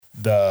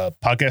The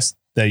podcast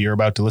that you're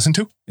about to listen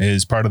to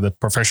is part of the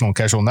Professional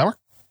Casual Network.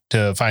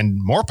 To find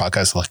more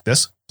podcasts like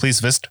this, please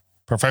visit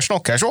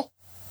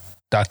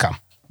professionalcasual.com.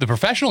 The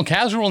Professional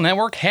Casual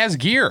Network has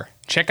gear.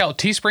 Check out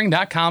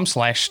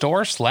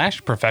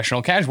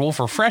teespring.com/store/professionalcasual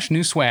for fresh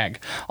new swag.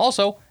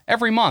 Also,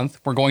 every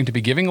month, we're going to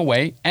be giving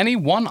away any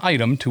one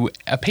item to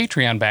a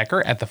Patreon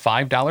backer at the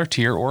 $5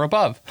 tier or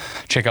above.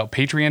 Check out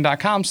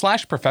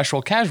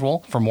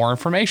patreon.com/professionalcasual for more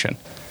information.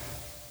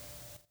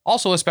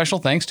 Also, a special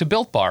thanks to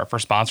Built Bar for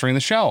sponsoring the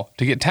show.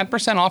 To get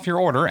 10% off your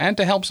order and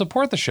to help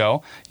support the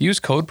show, use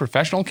code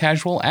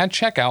ProfessionalCasual at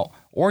checkout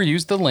or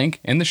use the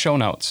link in the show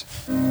notes.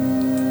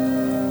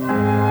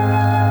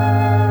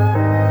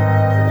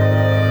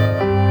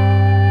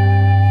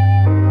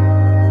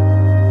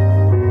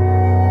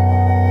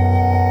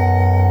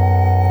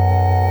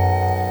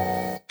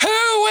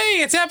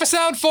 It's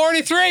episode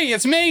 43.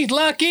 It's me,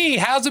 Lucky.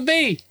 How's it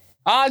be?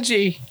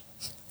 Aji.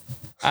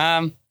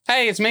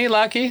 Hey, it's me,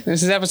 Lucky.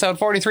 This is episode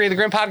 43 of the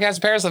Grim Podcast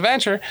of Paris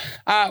Adventure.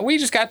 We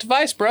just got to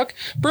Vicebrook.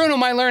 Bruno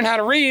might learn how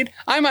to read.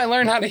 I might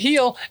learn how to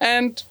heal.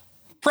 And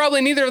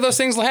probably neither of those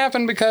things will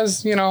happen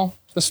because, you know,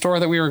 the store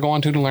that we were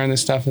going to learn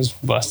this stuff is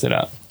busted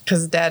up.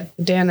 Because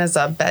Dan is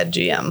a bad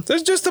GM.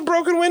 There's just a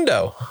broken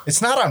window.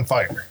 It's not on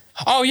fire.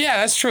 Oh, yeah,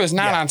 that's true. It's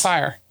not on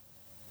fire.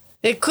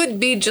 It could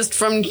be just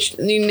from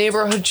the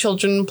neighborhood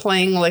children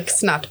playing like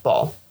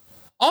snotball.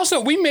 Also,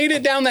 we made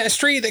it down that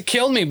street that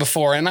killed me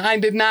before, and I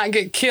did not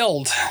get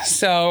killed.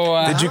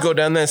 So, did you go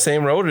down that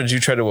same road, or did you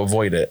try to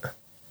avoid it?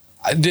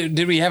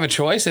 Did we have a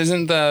choice?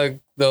 Isn't the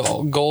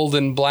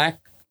golden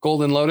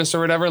Lotus or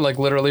whatever like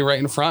literally right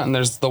in front, and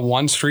there's the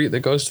one street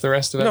that goes to the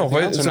rest of it? No,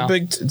 but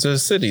it's a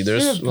city.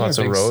 There's lots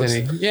of roads.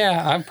 City.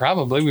 Yeah, we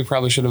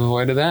probably should have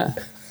avoided that.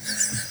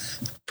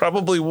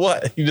 Probably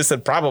what? You just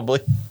said probably.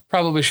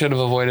 Probably should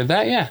have avoided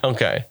that, yeah.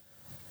 Okay.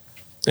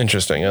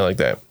 Interesting. I like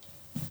that.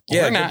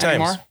 Yeah, good times.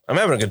 Anymore. I'm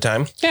having a good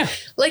time. Yeah.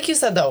 Like you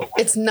said, though,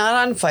 it's not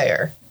on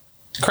fire.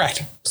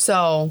 Correct.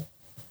 So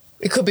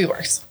it could be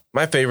worse.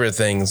 My favorite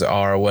things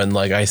are when,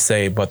 like, I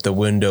say, but the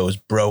window's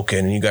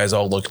broken, and you guys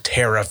all look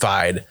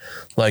terrified.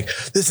 Like,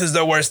 this is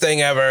the worst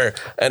thing ever.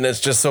 And it's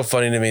just so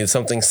funny to me.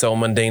 Something so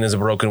mundane as a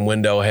broken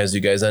window has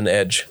you guys on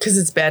edge. Because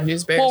it's bad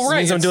news bears. Well, right. It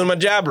means I'm doing my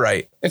job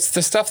right. It's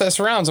the stuff that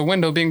surrounds a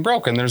window being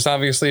broken. There's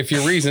obviously a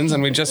few reasons,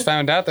 and we just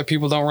found out that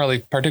people don't really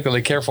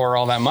particularly care for her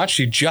all that much.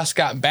 She just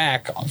got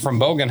back from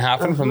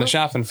Bogenhafen from the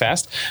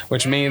Schaffenfest,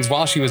 which means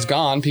while she was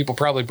gone, people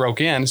probably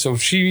broke in. So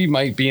she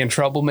might be in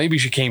trouble. Maybe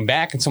she came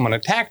back and someone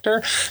attacked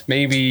her.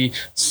 Maybe,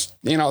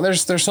 you know,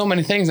 there's so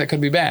many things that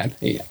could be bad.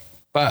 Yeah.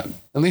 But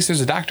at least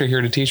there's a doctor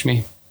here to teach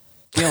me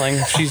healing.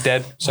 She's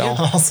dead. So.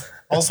 Yeah.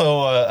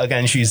 Also,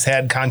 again, she's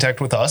had contact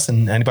with us,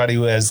 and anybody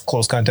who has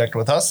close contact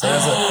with us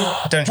has a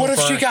potential. What if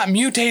she got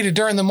mutated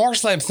during the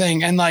Morslab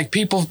thing and like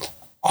people?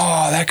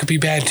 Oh, that could be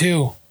bad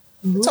too.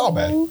 It's all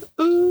bad.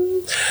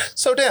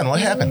 So, Dan, what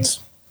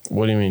happens?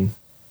 What do you mean?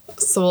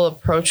 So we'll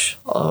approach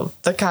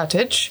the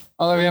cottage.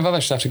 Oh, we have other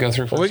stuff to go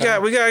through. Well, we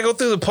got to go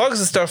through the plugs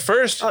and stuff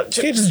first. You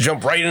can't just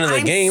jump right into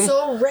the game.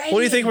 So ready. What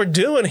do you think we're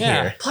doing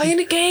here? Playing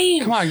a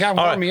game. Come on, God,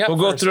 warm me up. We'll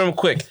go through them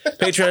quick.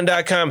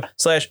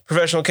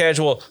 Patreon.com/professional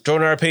casual.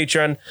 Join our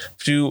Patreon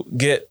to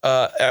get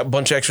a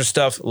bunch of extra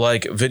stuff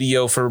like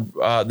video for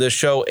this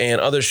show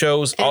and other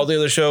shows, all the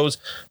other shows,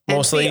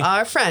 mostly. Be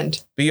our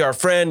friend. Be our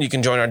friend. You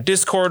can join our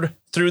Discord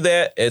through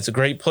that. It's a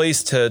great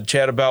place to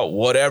chat about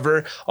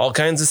whatever, all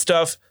kinds of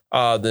stuff.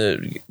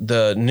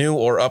 The new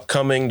or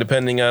upcoming,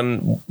 depending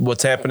on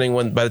what's happening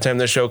by the time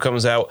this show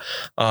comes out,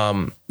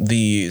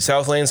 the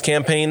Southlands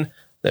campaign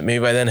that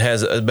maybe by then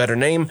has a better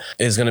name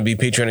is going to be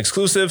Patreon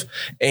exclusive,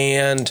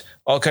 and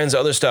all kinds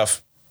of other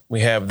stuff we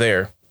have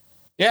there.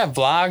 Yeah,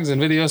 vlogs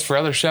and videos for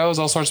other shows,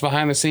 all sorts of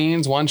behind the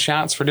scenes, one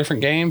shots for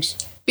different games.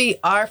 Be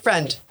our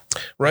friend.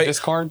 Right.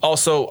 Discord.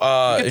 Also,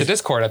 get the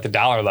Discord at the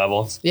 $1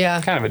 level.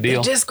 Yeah. Kind of a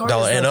deal. The Discord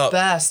is the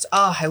best.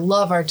 Oh, I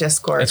love our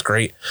Discord. That's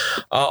great.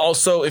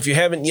 Also, if you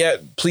haven't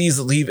yet, please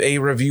leave a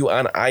review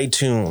on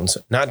iTunes.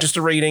 Not just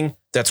a rating.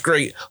 That's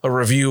great. A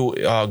review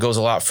goes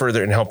a lot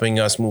further in helping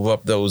us move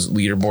up those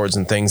leaderboards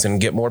and things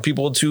and get more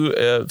people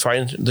to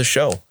find the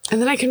show.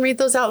 And then I can read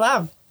those out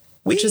loud,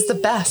 which is the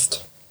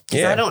best.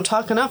 Yeah. I don't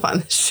talk enough on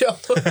this show.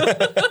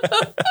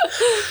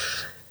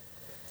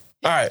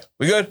 All right.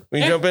 We good?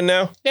 We jump in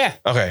now? Yeah.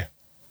 Okay.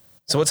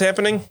 So what's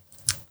happening?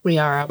 We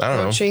are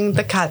approaching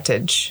the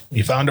cottage.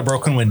 You found a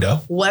broken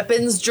window.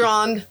 Weapons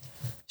drawn.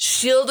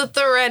 Shield at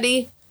the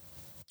ready.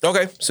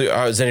 Okay. So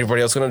is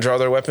anybody else going to draw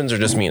their weapons or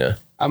just Mina?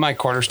 My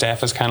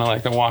quarterstaff is kind of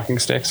like a walking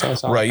stick. So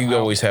it's all right. You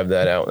always have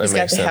that out. That He's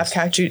makes got the sense.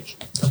 half-cock Judy.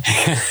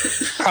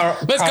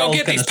 Let's go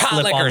get these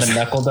pot lickers. On the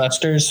knuckle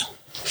dusters.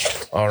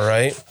 All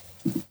right.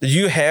 Did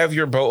you have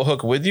your boat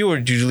hook with you, or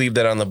did you leave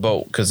that on the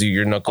boat because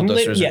your knuckle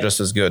dusters are just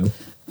as good?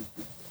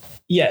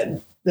 Yeah,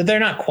 they're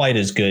not quite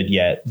as good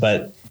yet,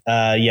 but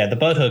the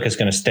boat hook is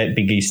going to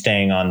be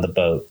staying on the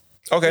boat.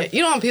 Okay.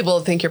 You don't want people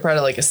to think you're part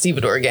of like a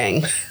stevedore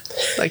gang.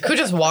 Like who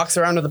just walks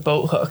around with a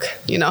boat hook,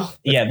 you know?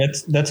 Yeah,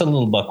 that's a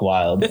little buck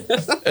wild.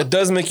 It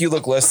does make you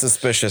look less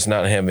suspicious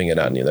not having it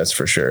on you, that's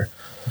for sure.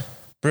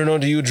 Bruno,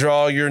 do you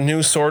draw your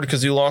new sword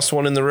because you lost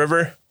one in the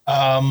river?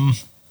 No,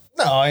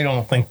 I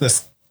don't think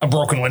a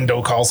broken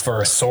window calls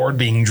for a sword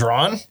being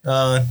drawn.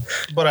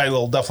 But I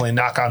will definitely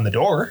knock on the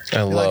door.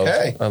 I love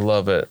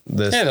it.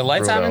 Yeah, the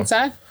lights on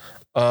inside?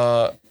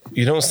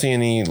 You don't see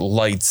any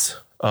lights.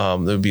 There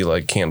would be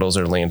like candles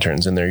or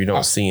lanterns in there. You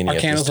don't see any. Are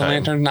candles and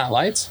lanterns not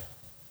lights?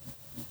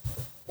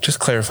 Just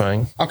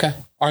clarifying. Okay.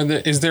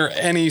 Is there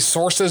any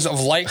sources of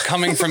light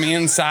coming from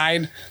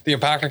inside the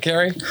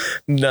apothecary?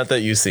 Not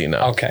that you see, no.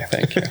 Okay,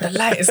 thank you. The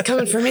light is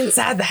coming from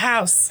inside the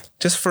house.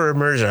 Just for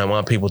immersion, I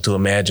want people to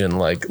imagine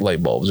like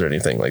light bulbs or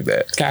anything like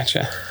that.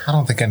 Gotcha. I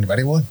don't think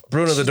anybody would.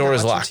 Bruno, the door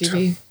is Watching locked.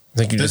 TV. I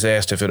think you just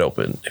asked if it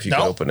opened. If you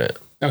could open it.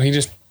 No, he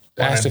just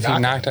asked if he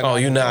knock? knocked it. Oh,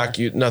 you knock.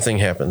 Nothing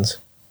happens.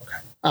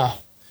 Oh.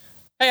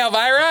 Hey,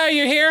 Elvira, are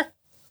you here?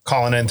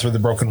 Calling in through the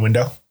broken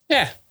window.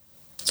 Yeah.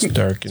 It's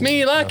dark. It's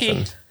me, Lucky.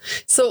 Nothing.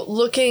 So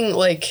looking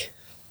like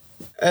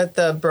at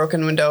the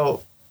broken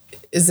window,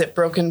 is it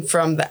broken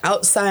from the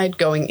outside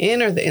going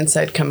in or the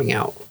inside coming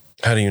out?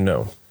 How do you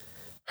know?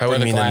 How would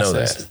you mean to know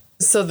that?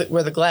 So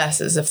where the glass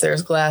is, if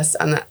there's glass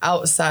on the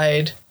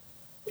outside,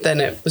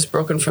 then it was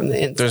broken from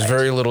the inside. There's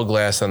very little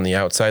glass on the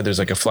outside. There's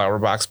like a flower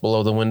box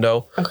below the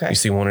window. Okay. You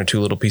see one or two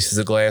little pieces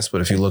of glass,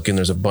 but if you look in,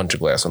 there's a bunch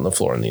of glass on the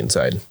floor on the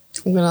inside.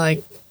 I'm gonna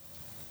like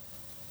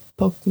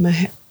poke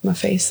my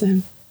face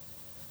in.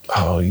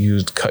 Oh,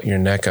 you cut your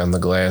neck on the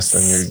glass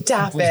and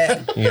Stop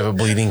it. you have a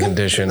bleeding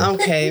condition.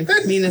 Okay,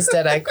 Mina's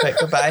dead. I quit.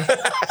 Goodbye.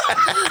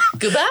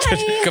 Goodbye.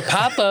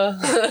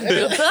 Kapapa.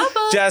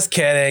 Goodbye. Just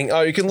kidding.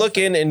 Oh, you can look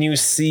in and you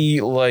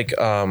see like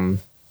a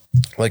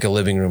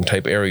living room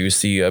type area. You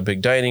see a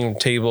big dining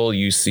table.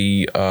 You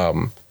see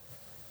like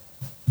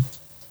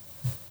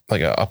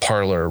a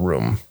parlor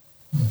room.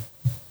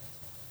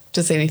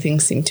 Does anything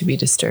seem to be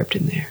disturbed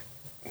in there?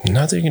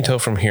 Not that you can tell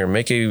from here.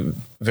 Make a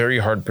very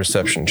hard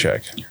perception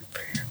check.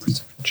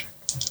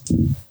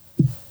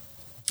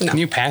 Can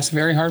you pass a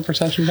very hard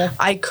perception check?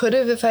 I could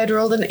have if I'd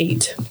rolled an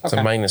 8. It's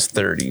a minus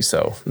 30,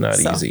 so not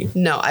easy.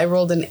 No, I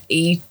rolled an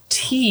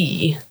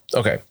 80.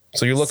 Okay.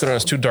 So you're looking around.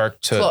 It's too dark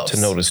to Close.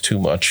 notice too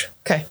much.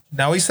 Okay.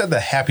 Now, he said the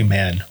Happy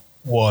Man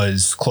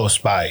was close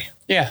by,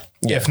 Yeah.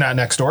 if not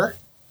next door.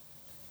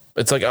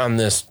 It's like on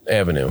this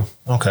avenue.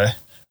 Okay.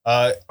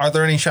 Are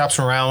there any shops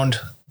around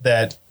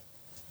that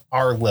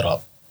are lit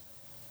up?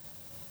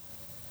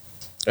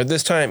 At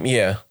this time,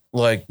 yeah.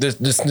 Like this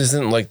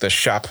isn't like the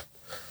shop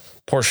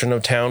portion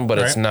of town, but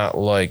it's Right. not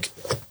like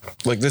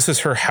this is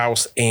her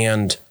house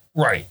and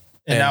Right.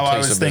 And And now I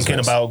place was of thinking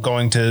business. about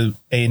going to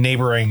a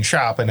neighboring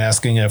shop and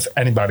asking if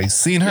anybody's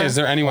seen her. Is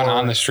there anyone or-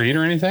 on the street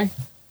or anything?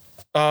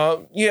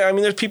 yeah, I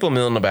mean there's people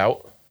milling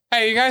about.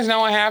 Hey, you guys know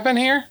what happened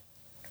here?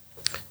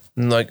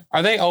 And like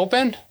Are they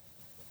open?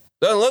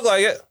 doesn't look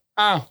like it.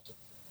 Oh.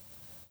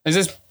 Is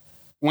this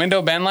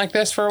window been like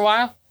this for a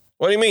while?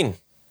 What do you mean?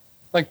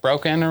 Like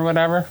broken or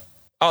whatever?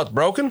 Oh, it's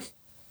broken?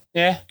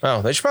 Yeah.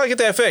 Oh, they should probably get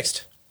that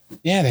fixed.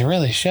 Yeah, they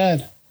really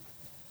should.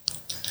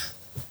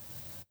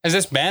 Has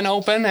this been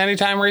open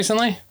anytime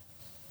recently?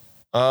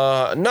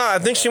 No, I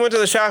think she went to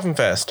the shopping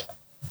fest.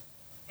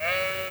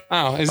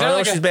 Oh, is I there don't know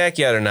like if she's back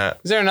yet or not.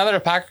 is there another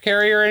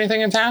apothecary or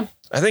anything in town?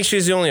 I think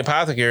she's the only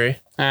apothecary.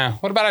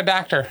 What about a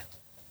doctor?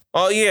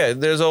 Oh yeah,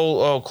 there's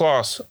old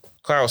Klaus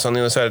on the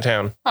other side of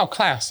town. Oh,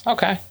 Klaus.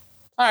 Okay.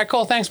 All right,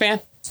 cool. Thanks, man.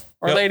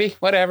 Or Yep. lady,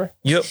 whatever.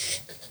 Yep.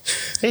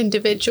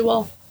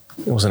 Individual.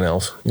 It was an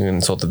elf. You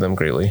insulted them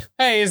greatly.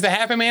 Hey, is the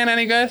Happy Man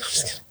any good?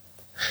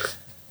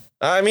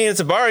 I mean, it's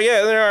a bar.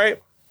 Yeah, they're all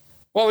right.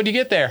 What would you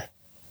get there?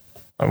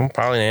 I'm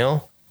probably an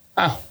ale.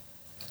 Oh,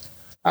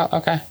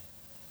 okay.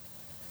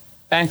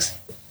 Thanks.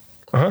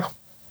 Uh huh.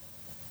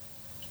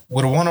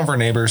 Would one of our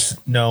neighbors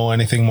know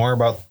anything more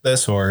about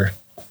this, or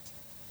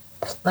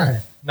all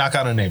right, knock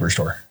on a neighbor's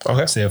door?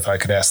 Okay. See if I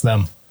could ask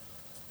them.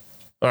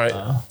 All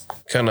right.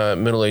 Kind of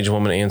middle-aged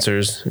woman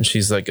answers, and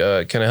she's like,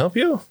 "Can I help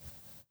you?"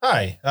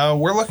 Hi,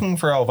 we're looking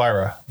for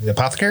Elvira, the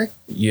apothecary.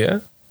 Yeah.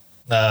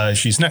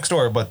 She's next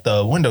door, but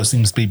the window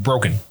seems to be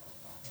broken.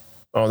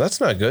 Oh, that's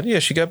not good. Yeah,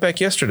 she got back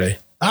yesterday.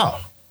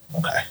 Oh,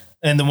 okay.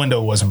 And the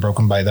window wasn't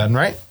broken by then,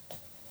 right?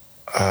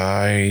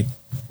 I'm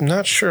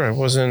not sure. I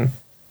wasn't.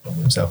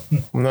 So,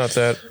 I'm not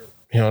that.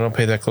 I don't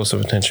pay that close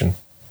of attention.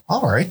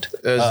 all right.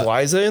 Is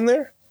Liza in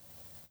there?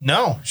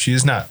 No, she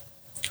is not.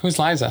 Who's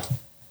Liza?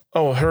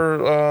 Oh,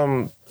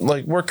 her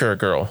like worker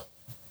girl.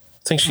 I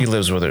think she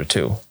lives with her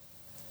too.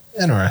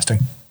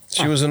 Interesting.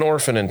 She was an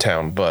orphan in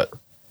town, but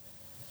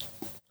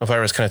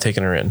Elvira's kind of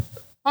taking her in.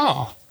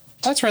 Oh,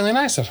 that's really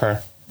nice of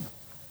her.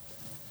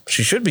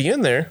 She should be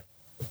in there.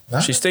 Huh?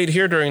 She stayed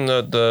here during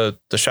the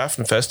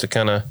Schaffenfest to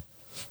kind of,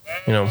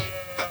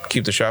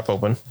 keep the shop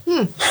open.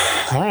 All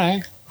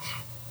right.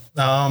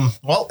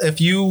 Well, if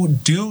you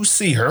do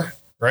see her,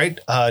 right,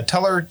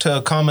 tell her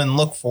to come and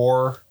look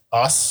for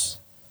us,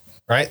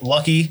 right,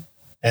 Lucky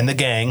and the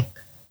gang,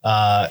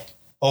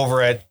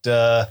 over at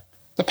The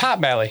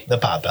Potbelly. the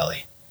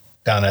Potbelly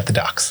down at the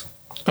docks.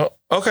 Oh,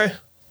 okay.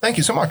 Thank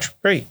you so much.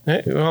 Great.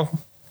 Hey, well,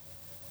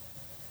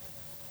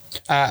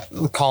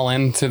 Call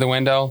in to the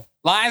window.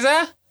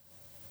 Liza?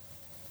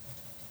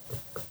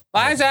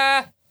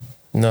 Liza?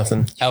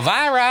 Nothing.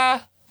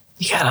 Elvira.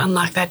 You gotta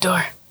unlock that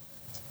door.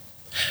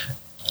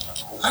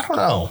 I don't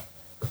know.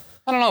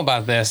 I don't know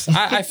about this.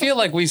 I feel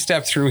like we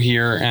stepped through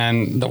here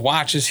and the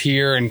watch is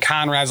here and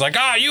Conrad's like,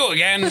 you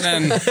again.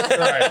 And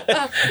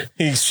Right.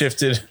 He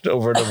shifted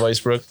over to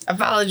Vicebrook. I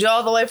followed you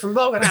all the way from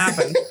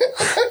Bogenhafen.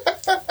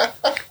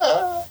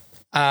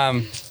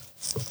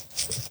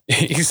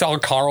 he saw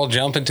Carl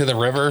jump into the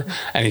river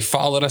and he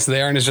followed us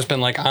there and has just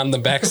been like on the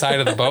backside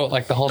of the boat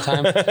like the whole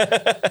time.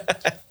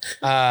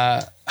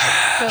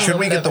 Should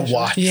we get the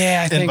watch?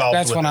 Yeah, I think involved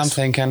that's with what I'm this?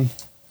 thinking.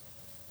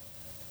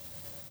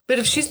 But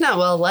if she's not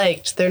well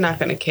liked, they're not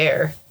gonna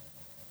care.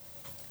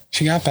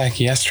 She got back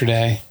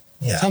yesterday.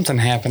 Yeah. Something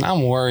happened.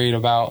 I'm worried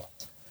about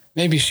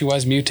maybe she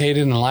was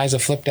mutated and Eliza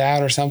flipped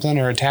out or something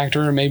or attacked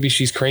her. Or maybe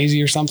she's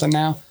crazy or something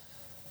now.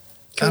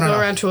 Can we I go don't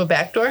know. around to a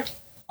back door?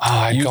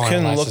 I'd You go in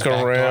can Eliza's look back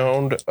door.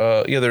 around.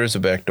 Yeah, there is a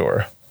back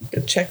door.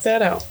 Go check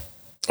that out.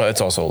 It's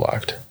also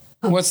locked.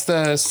 What's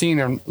the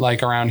scene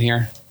like around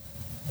here?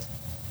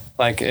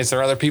 Like, is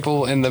there other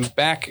people in the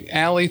back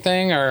alley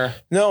thing or?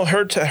 No,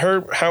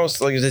 her house,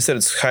 like they said,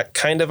 it's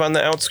kind of on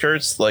the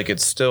outskirts. Like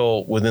it's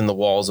still within the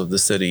walls of the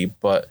city,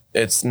 but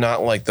it's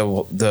not like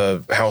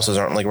the houses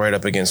aren't like right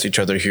up against each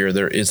other here.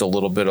 There is a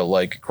little bit of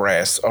like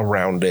grass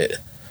around it.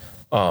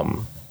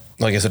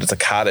 Like I said, it's a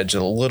cottage.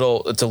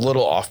 It's a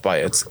little off by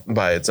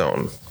its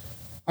own.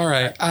 All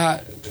right.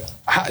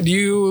 Do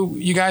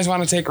you guys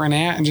want to take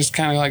Renat and just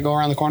kind of like go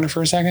around the corner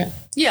for a second?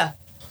 Yeah.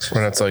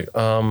 And it's like,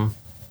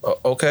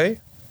 okay,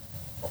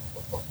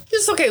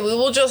 It's okay. We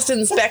will just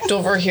inspect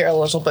over here a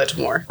little bit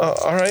more.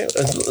 all right.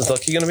 Is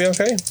Lucky gonna be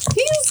okay?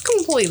 He's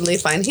completely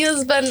fine. He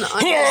has been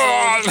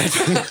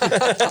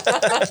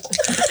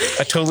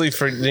I totally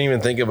didn't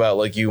even think about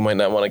like you might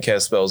not want to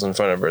cast spells in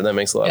front of her. That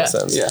makes a lot of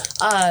sense. Yeah.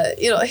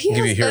 he Give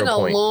you a has hero been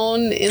point.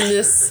 alone in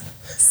this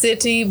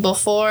city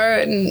before,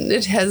 and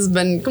it has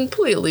been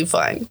completely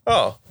fine.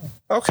 Oh,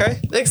 okay.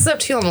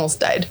 Except he almost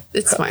died.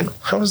 It's fine.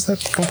 How is that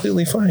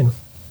completely fine?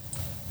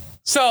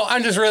 So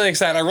I'm just really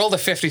excited. I rolled a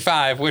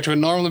 55, which would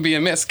normally be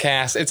a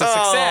miscast. It's a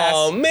success.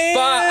 Oh, man.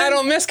 But I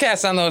don't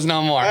miscast on those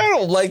no more. I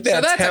don't like that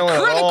So that's a talent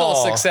at critical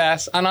all.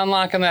 success on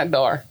unlocking that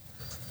door.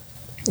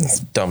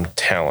 It's dumb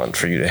talent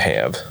for you to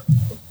have.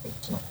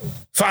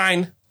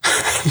 Fine.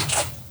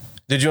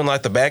 Did you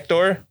unlock the back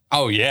door?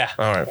 Oh, yeah.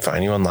 All right,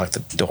 fine. You unlocked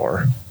the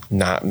door.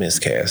 Not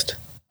miscast.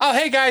 Oh,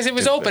 hey, guys, it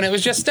was open. It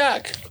was just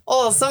stuck.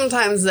 Oh,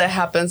 sometimes that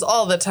happens.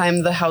 All the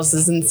time, the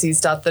houses in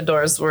Seastot, the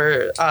doors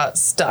were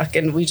stuck,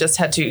 and we just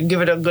had to give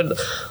it a good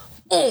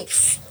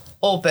oomph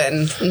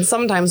open. And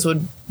sometimes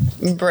would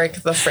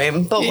break the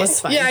frame, but was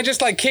fine. Yeah, I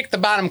just like kicked the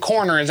bottom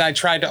corner as I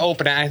tried to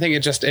open it. I think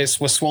it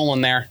was swollen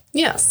there.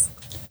 Yes.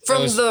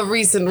 From Those- the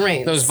recent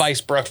rains. Those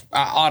Vicebrook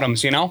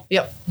autumns, you know?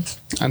 Yep.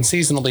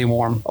 Unseasonably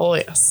warm. Oh,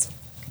 yes.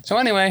 So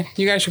anyway,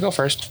 you guys should go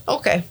first.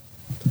 Okay.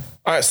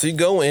 All right, so you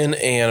go in,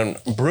 and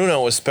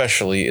Bruno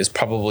especially is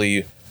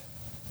probably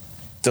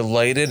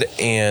delighted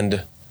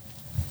and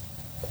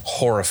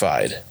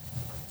horrified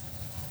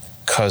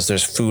because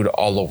there's food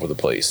all over the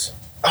place.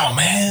 Oh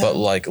man. But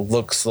like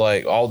looks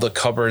like all the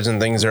cupboards and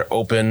things are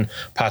open,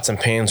 pots and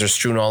pans are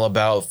strewn all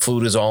about,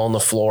 food is all on the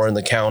floor and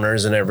the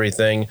counters and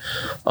everything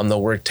on the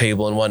work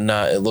table and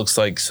whatnot. It looks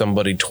like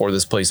somebody tore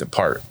this place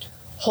apart.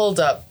 Hold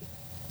up.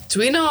 Do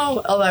we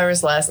know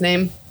Elvira's last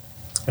name?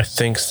 I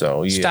think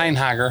so. Yeah.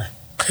 Steinhager.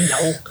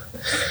 No.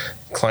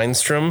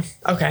 Kleinstrom.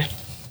 Okay.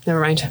 Never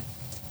mind.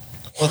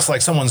 Looks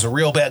like someone's a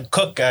real bad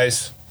cook,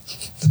 guys.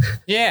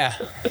 Yeah.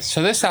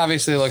 So this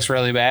obviously looks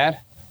really bad.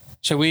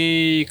 Should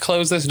we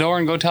close this door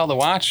and go tell the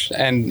watch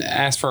and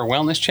ask for a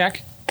wellness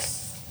check?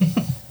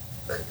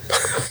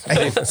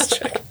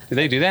 Did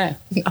they do that?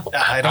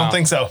 I don't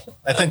think so.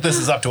 I think this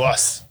is up to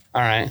us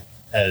All right.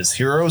 as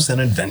heroes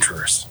and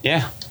adventurers.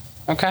 Yeah.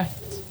 Okay.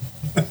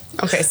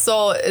 Okay,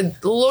 so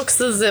it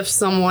looks as if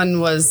someone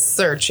was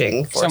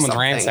searching for Someone something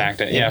ransacked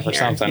it, in yeah, for here.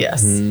 something.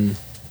 Yes.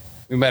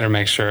 We better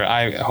make sure.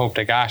 I hope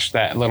to gosh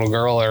that little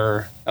girl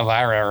or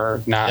Elvira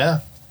or not. Yeah.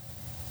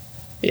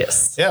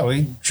 Yes. Yeah,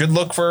 we should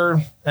look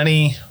for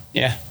any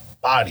Yeah.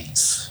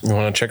 bodies. You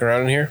want to check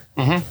around in here?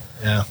 Yeah.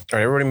 All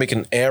right, everybody make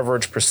an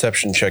average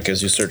perception check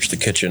as you search the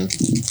kitchen.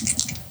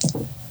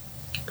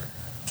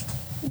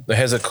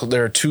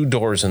 There are 2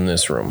 doors in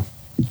this room.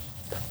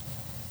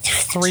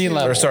 3 Or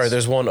levels. sorry,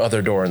 there's one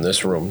other door in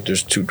this room.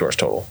 There's 2 doors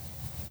total.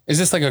 Is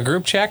this like a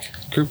group check?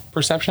 Group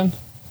perception?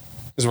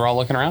 Because we're all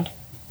looking around?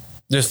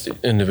 Just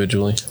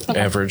individually,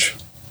 average.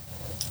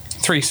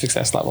 3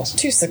 success levels.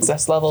 2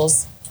 success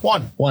levels.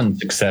 1. 1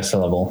 success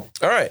level.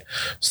 All right.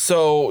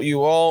 So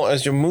you all,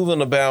 as you're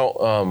moving about,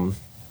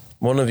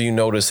 one of you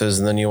notices,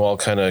 and then you all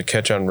kind of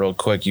catch on real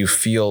quick. You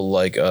feel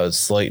like a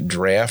slight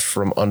draft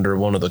from under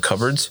one of the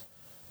cupboards.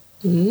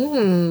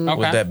 Okay.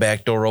 With that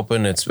back door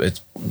open, it's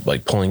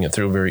like pulling it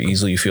through very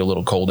easily. You feel a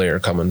little cold air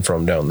coming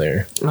from down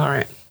there. All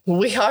right.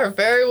 We are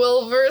very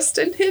well versed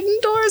in hidden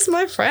doors,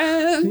 my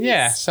friend.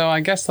 Yeah. So I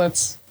guess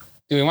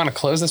do we want to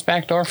close this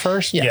back door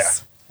first?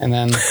 Yes. And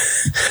then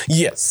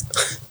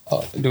Yes.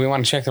 do we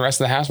want to check the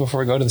rest of the house before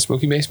we go to the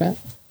spooky basement?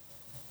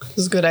 This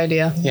is a good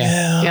idea.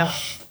 Yeah. Yeah.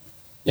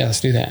 Yeah, let's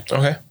do that.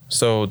 Okay.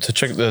 So to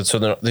check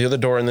the other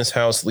door in this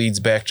house leads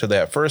back to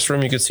that first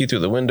room you could see through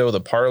the window, the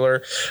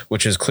parlor,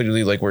 which is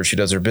clearly like where she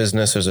does her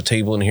business. There's a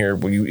table in here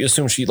where you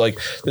assume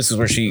this is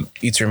where she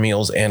eats her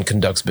meals and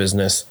conducts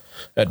business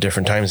at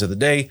different times of the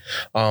day.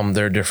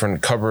 There are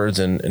different cupboards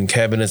and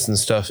cabinets and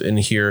stuff in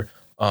here.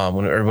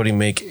 When everybody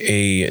make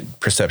a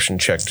perception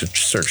check to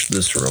search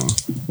this room.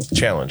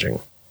 Challenging.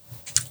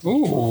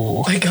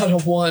 Ooh. I got a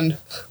 1.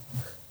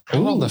 I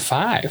rolled a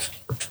 5.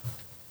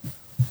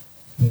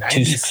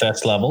 2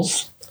 success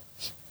levels.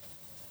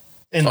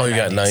 In the Oh, you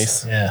got 90s.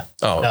 nice? Yeah.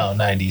 Oh. No,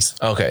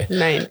 90s. Okay.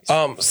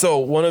 Nice. So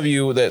one of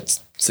you that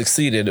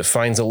succeeded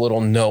finds a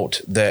little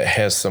note that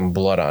has some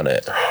blood on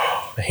it.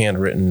 A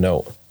handwritten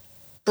note.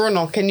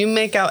 Bruno, can you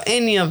make out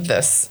any of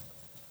this?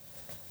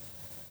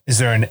 Is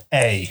there an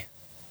A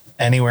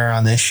anywhere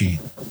on this sheet?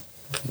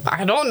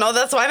 I don't know.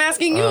 That's why I'm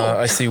asking you.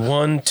 I see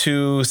 1,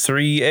 2,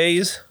 3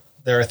 A's.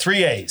 There are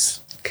 3 A's.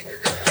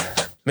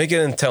 Make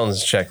an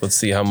intelligence check. Let's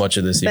see how much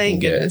of this you can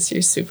Thank get. goodness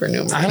you're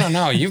supernumerary. I don't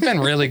know. You've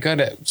been really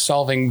good at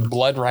solving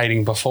blood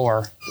writing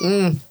before.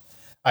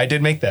 I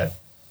did make that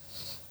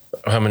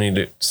How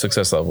many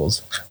success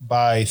levels?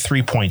 by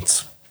 3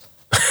 points.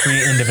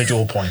 3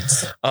 individual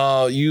points.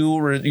 You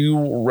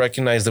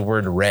recognize the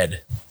word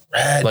red,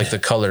 Red. like the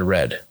color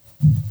red.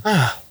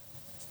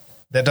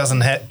 That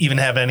doesn't even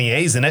have any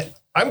A's in it.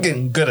 I'm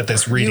getting good at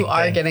this reading. You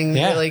are thing. getting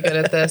Yeah. really good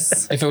at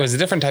this. If it was a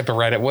different type of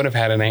red, it would have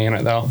had an A in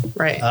it, though.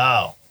 Right.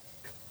 Oh.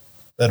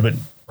 That'd have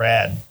been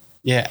rad.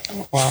 Yeah.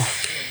 Well,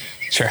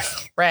 sure.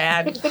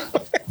 Rad.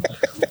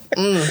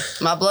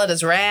 My blood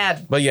is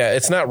rad. But yeah,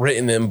 it's not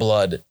written in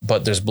blood,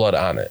 but there's blood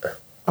on it.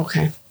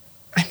 Okay.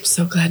 I'm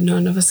so glad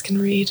none of us can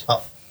read.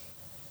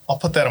 I'll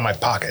put that in my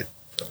pocket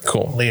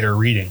Cool. later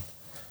reading.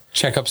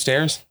 Check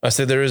upstairs. I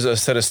said there is a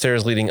set of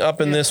stairs leading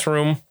up in this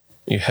room.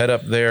 You head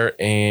up there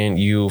and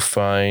you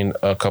find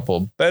a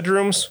couple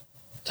bedrooms.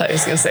 Thought you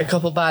was gonna say a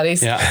couple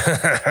bodies.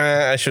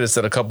 Yeah. I should have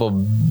said a couple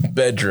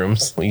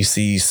bedrooms. You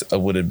see a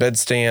wooded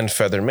bedstand,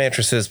 feather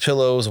mattresses,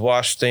 pillows,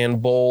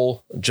 washstand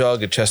bowl,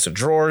 jug, a chest of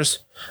drawers.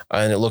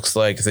 And it looks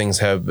like things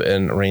have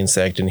been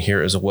ransacked in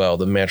here as well.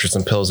 The mattress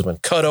and pillows have been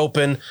cut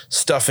open.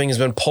 Stuffing has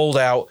been pulled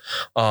out.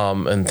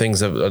 And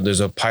there's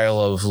a pile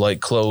of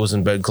like clothes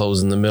and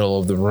bedclothes in the middle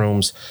of the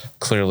rooms.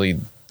 Clearly,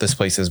 this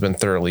place has been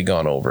thoroughly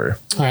gone over.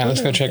 All right,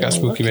 let's go check out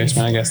Spooky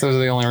Basement, I guess. Those are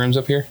the only rooms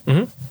up here.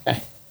 Mm-hmm.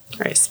 Okay. All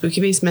right, spooky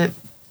basement.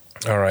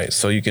 All right.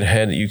 So you can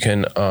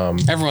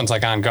Everyone's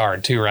like on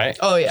guard, too, right?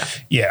 Oh yeah.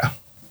 Yeah.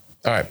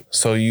 all right.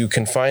 So you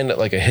can find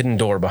like a hidden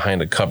door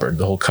behind a cupboard.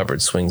 The whole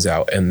cupboard swings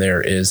out and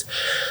there is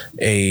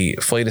a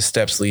flight of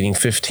steps leading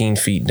 15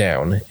 feet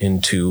down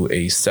into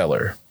a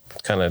cellar.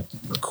 Kind of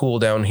cool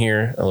down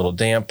here, a little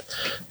damp.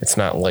 It's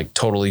not like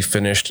totally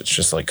finished. It's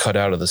just like cut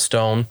out of the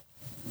stone.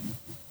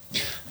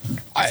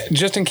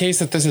 Just in case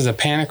that this is a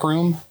panic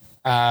room,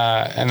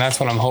 and that's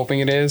what I'm hoping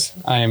it is,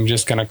 I am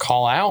just going to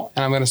call out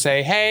and I'm going to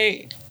say,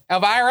 hey,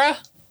 Elvira,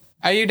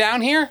 are you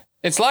down here?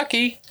 It's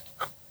Lucky.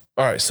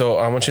 All right. So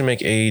I want you to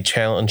make a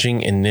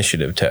challenging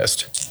initiative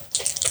test.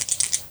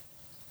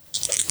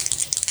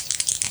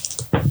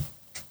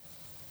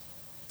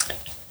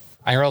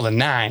 I rolled a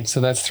 9, so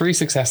that's 3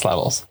 success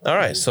levels. All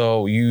right.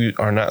 So you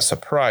are not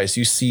surprised.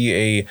 You see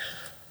a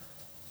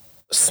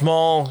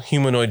small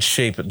humanoid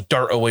shape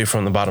dart away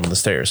from the bottom of the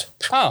stairs.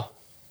 Oh,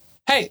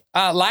 hey,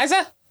 Liza?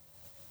 Is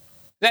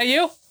that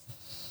you?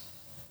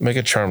 Make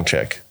a charm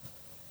check.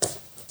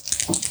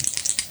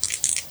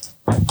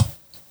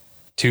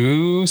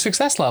 2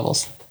 success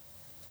levels.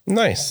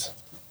 Nice.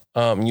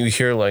 You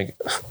hear like,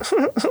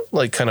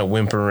 like kind of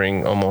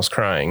whimpering, almost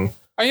crying.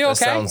 Are you That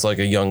okay? sounds like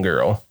a young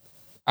girl.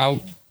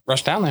 I'll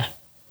rush down there.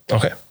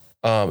 Okay.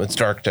 It's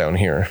dark down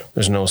here.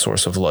 There's no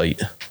source of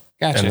light,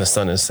 Gotcha. and the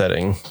sun is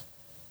setting.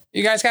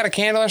 You guys got a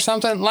candle or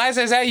something?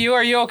 Liza, is that you?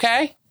 Are you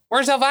okay?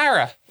 Where's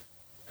Elvira?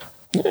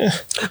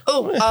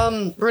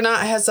 Oh,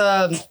 Renat has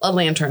a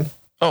lantern.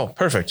 Oh,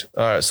 perfect.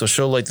 All right. So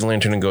she'll light the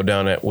lantern and go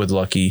down it with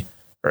Lucky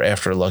or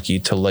after Lucky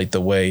to light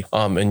the way.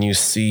 And you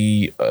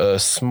see a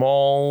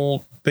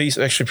small base,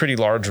 actually pretty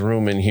large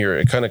room in here.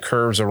 It kind of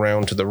curves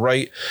around to the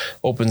right,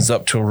 opens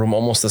up to a room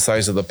almost the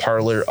size of the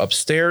parlor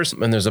upstairs.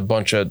 And there's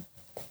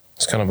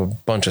it's kind of a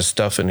bunch of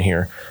stuff in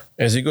here.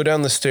 As you go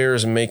down the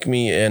stairs, make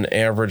me an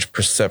average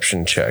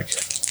perception check.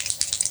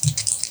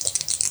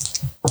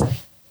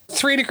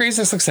 3 degrees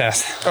of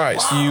success. All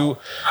right. So you,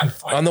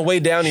 on the way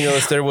down, you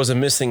notice there was a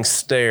missing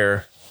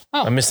stair,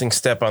 Oh. a missing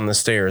step on the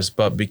stairs,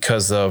 but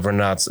because of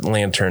Renat's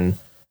lantern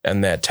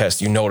and that test,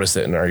 you notice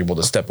it and are able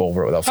to step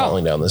over it without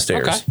falling down the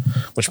stairs, okay.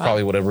 which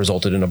probably would have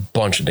resulted in a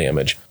bunch of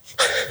damage.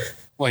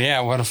 Well,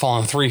 yeah, it would have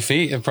fallen 3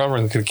 feet. It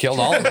probably could have killed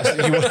all of us.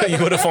 You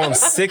would have fallen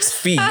 6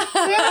 feet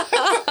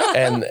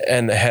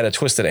and had a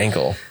twisted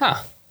ankle. Huh.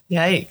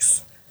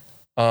 Yikes.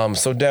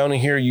 So down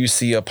here, you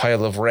see a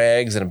pile of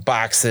rags and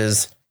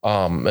boxes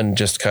and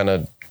just kind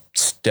of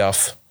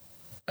stuff.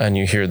 And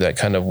you hear that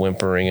kind of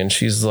whimpering, and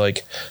she's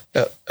like,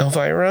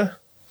 Elvira?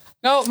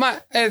 No,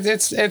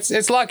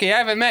 it's Lucky. I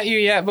haven't met you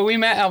yet, but we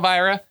met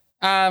Elvira.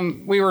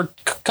 We were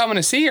coming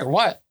to see her.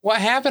 What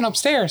happened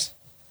upstairs?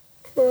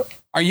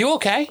 Are you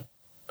okay?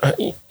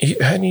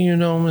 How do you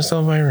know Miss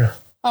Elvira?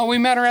 Oh, we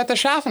met her at the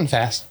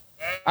Schaffenfest.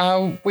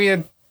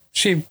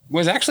 She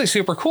was actually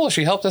super cool.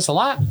 She helped us a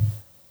lot.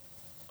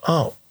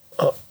 Oh,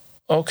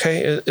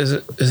 okay. Is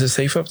it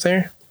safe up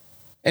there?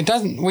 It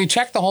doesn't. We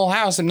checked the whole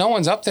house and no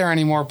one's up there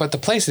anymore, but the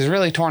place is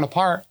really torn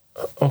apart.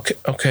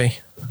 Okay.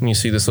 And you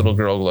see this little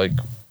girl like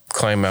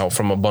climb out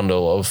from a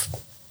bundle of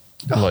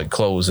like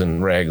clothes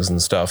and rags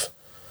and stuff.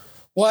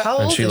 What? How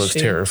And old she is looks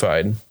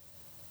terrified.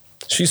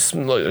 She's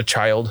like a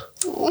child.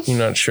 You're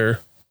not sure.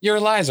 You're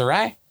Liza,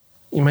 right?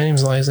 My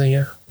name's Liza,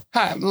 yeah.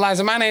 Hi,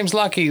 Liza. My name's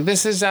Lucky.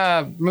 This is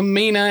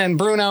Mina and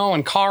Bruno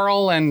and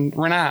Carl and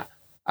Renat.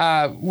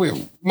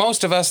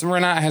 Most of us,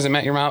 Renat hasn't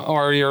met your mom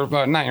or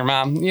not your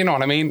mom. You know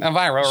what I mean?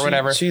 Elvira or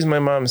whatever. She's my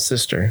mom's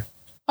sister.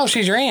 Oh,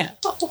 she's your aunt.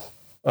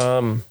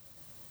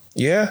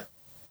 Yeah.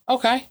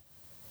 Okay.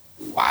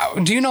 Wow.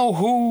 Do you know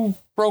who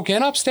broke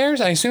in upstairs?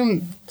 I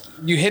assume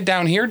you hid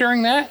down here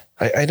during that.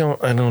 I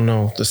don't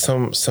know.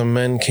 Some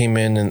men came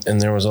in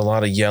and there was a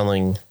lot of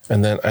yelling,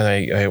 and then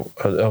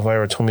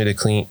Elvira told me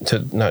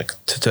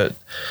to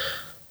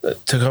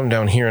come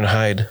down here and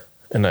hide,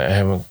 and I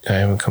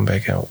haven't come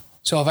back out.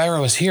 So Elvira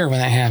was here when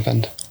that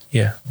happened.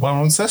 Yeah. When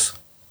was this?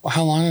 Well,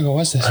 how long ago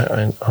was this?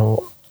 I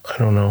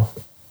don't know.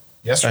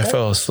 Yesterday? I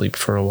fell asleep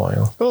for a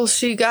while. Well,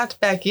 she got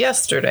back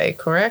yesterday,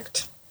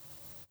 correct?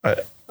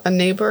 A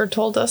neighbor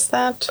told us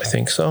that. I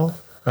think so.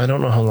 I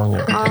don't know how long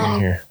I've been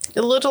here.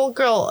 The little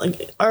girl,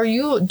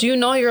 do you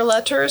know your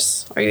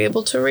letters? Are you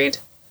able to read?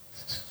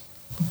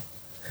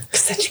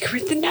 Because then she can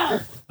read the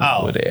note.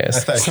 Oh, Would ask.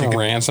 I thought she Some could,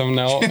 ransom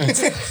note.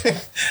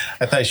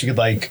 I thought she could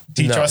like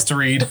teach No. us to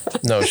read.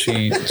 No,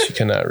 she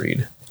cannot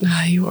read.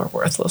 You are a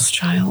worthless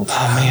child.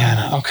 Oh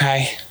man.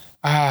 Okay.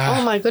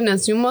 Oh my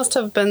goodness, you must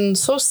have been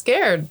so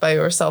scared by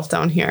yourself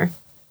down here.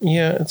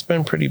 Yeah, it's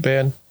been pretty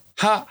bad.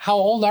 How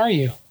old are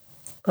you?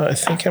 I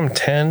think I'm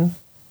 10.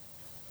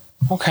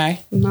 Okay.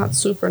 Not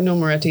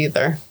supernumerate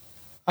either.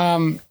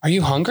 Are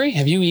you hungry?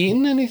 Have you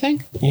eaten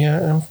anything?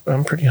 Yeah,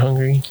 I'm pretty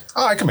hungry.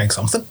 Oh, I can make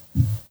something.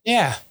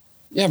 Yeah.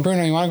 Yeah,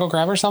 Bruno, you want to go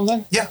grab her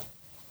something? Yeah.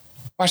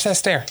 Watch that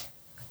stair.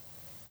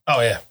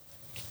 Oh yeah.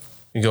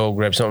 You go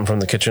grab something from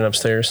the kitchen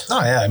upstairs. Oh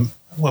yeah.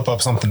 Whip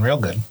up something real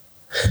good.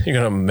 You're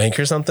gonna make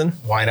her something?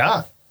 Why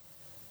not?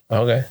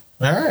 Okay.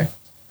 All right.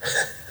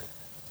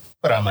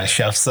 Put on my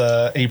chef's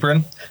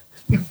apron.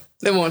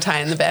 They won't tie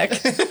in the back.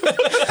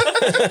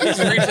 He's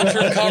reaching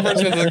through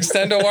cupboards with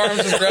extendo arms,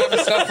 just grabbing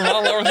stuff from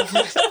all over the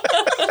place.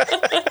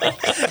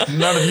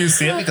 None of you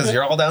see it because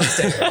you're all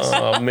downstairs.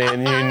 Oh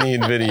man, you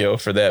need video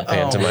for that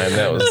pantomime.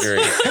 That was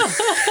great.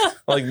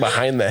 Like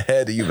behind the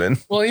head, even.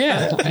 Well,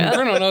 yeah.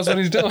 Bruno knows what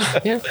he's doing.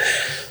 Yeah.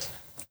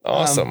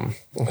 Awesome.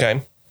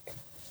 Okay.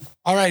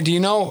 All right. Do you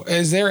know,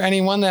 is there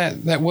anyone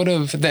that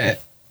wouldn't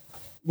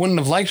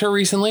have liked her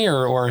recently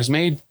or has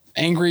made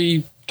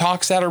angry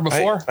talks at her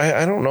before?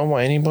 I don't know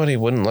why anybody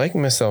wouldn't like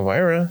Miss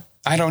Elvira.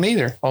 I don't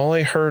either. All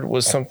I heard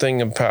was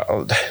something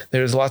about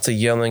there's lots of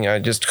yelling. I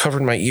just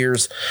covered my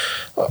ears,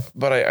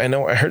 but I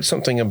know I heard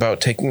something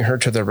about taking her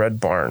to the Red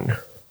Barn.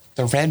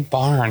 The Red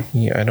Barn.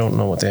 Yeah, I don't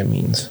know what that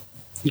means.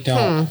 You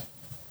don't.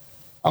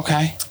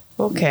 Okay.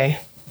 Okay.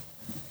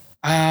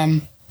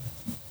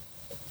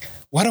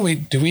 What do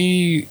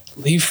we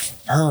leave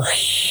her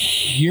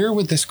here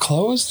with this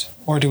closed,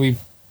 or do we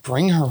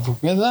bring her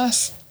with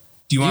us?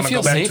 Do you want to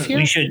feel go back safe to here?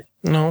 We should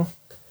No.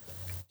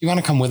 You want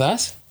to come with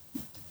us?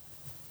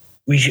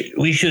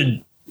 we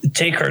should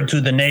take her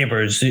to the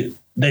neighbors.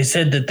 They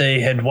said that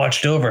they had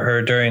watched over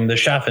her during the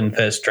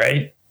Schaffenfest,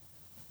 right?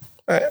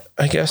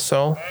 I guess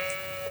so.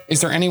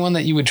 Is there anyone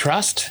that you would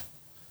trust?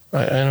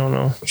 I don't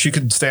know. She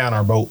could stay on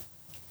our boat.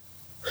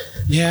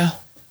 Yeah.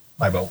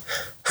 My boat.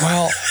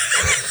 Well,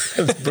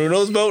 It's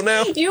Bruno's boat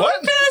now? You were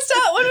passed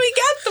out when we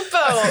got the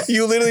boat.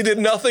 You literally did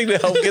nothing to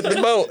help get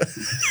the boat.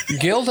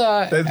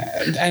 Gilda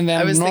and I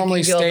then was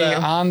normally thinking stay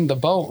Gilda. on the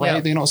boat, right? Yeah.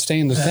 They don't stay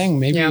in the thing.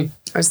 Maybe Yeah.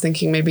 I was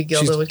thinking maybe she's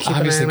Gilda would keep an eye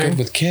obviously on her. good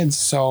with kids.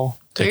 So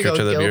There Take you her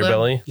go, to the beer Gilda.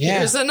 belly. yeah.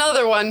 Here's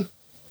another one.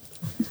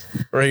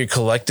 Or are you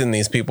collecting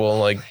these people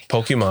like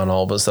Pokemon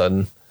all of a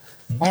sudden?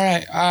 All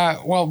right.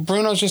 Well,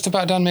 Bruno's just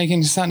about done making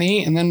you something to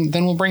eat, and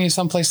then we'll bring you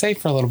someplace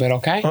safe for a little bit,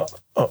 okay?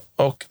 Oh,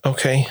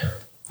 okay.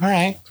 All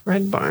right.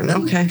 Red Barn.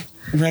 Okay.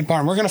 Red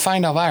Barn. We're gonna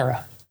find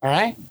Elvira. All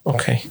right.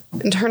 Okay.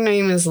 And her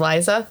name is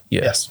Liza.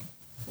 Yes.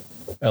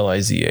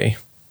 Liza.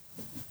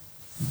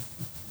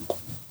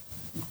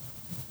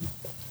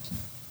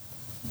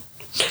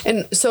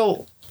 And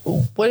so,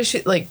 what is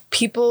she like?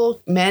 People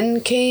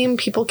came.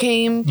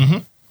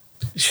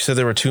 She said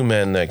there were two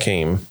men that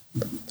came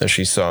that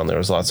she saw, and there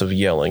was lots of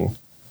yelling.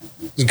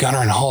 It's Gunnar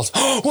and Holtz.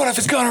 What if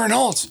it's Gunnar and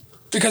Holtz?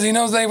 Because he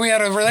knows we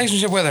had a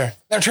relationship with her.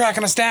 They're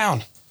tracking us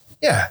down.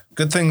 Yeah.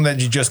 Good thing that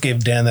you just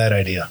gave Dan that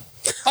idea.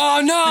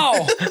 Oh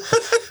no!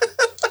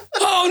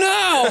 Oh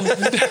no!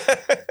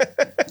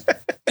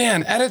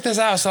 Dan, edit this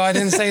out so I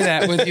didn't say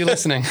that with you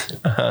listening.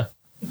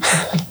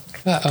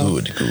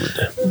 Uh-oh. Good.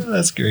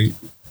 That's great.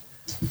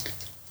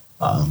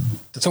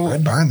 That's So- a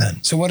Red Barn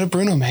then. So what did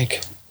Bruno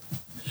make?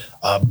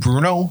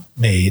 Bruno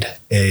made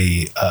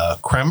a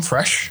creme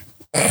fraiche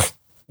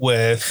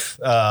with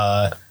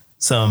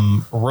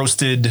some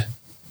roasted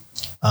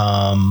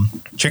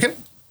chicken,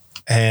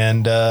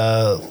 and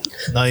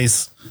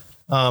nice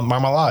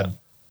marmalade.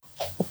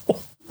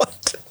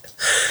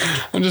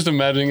 I'm just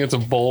imagining it's a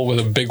bowl with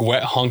a big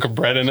wet hunk of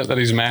bread in it that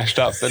he's mashed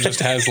up that just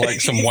has like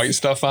some white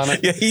stuff on it.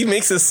 Yeah, he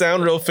makes it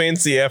sound real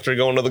fancy after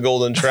going to the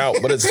Golden Trout,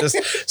 but it's just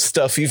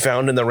stuff he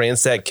found in the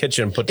ransack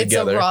kitchen put It's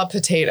together. a raw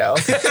potato.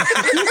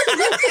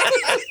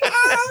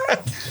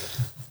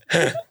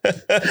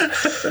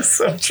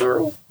 So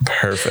true.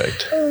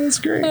 Perfect. That's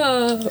great.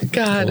 Oh,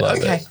 God. Love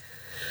okay. it.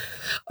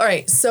 All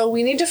right. So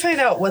we need to find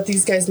out what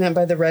these guys meant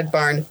by the Red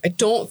Barn. I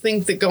don't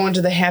think that going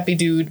to the Happy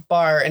Dude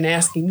bar and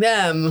asking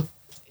them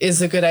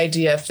is a good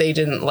idea if they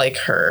didn't like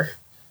her.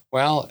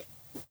 Well,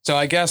 so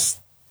I guess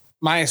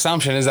my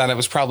assumption is that it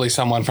was probably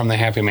someone from the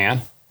Happy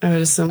Man. I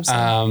would assume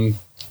so.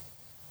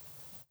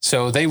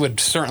 So they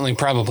would certainly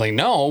probably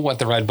know what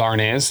the Red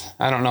Barn is.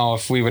 I don't know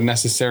if we would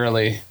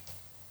necessarily.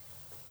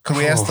 Could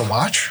we ask the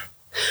watch?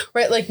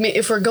 Right. Like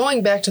if we're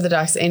going back to the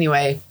docks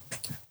anyway,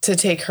 to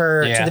take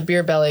her Yeah. to the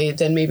Beer Belly,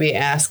 then maybe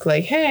ask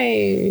like,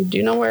 hey, do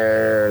you know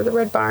where the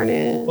Red Barn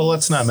is? Well,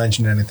 let's not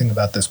mention anything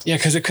about this. Yeah,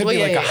 because it could Well, be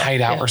yeah, like a yeah,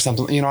 hideout yeah. or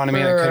something. You know what I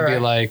mean? It could be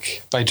Right.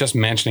 like by just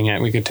mentioning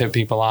it, we could tip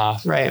people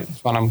off. Right.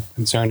 That's what I'm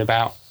concerned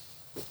about.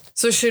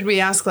 So should we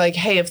ask like,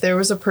 hey, if there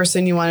was a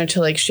person you wanted to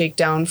like shake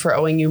down for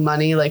owing you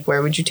money, like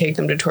where would you take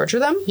them to torture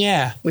them?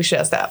 Yeah. We should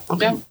ask that.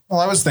 Okay. Yeah.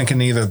 Well, I was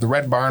thinking either the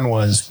Red Barn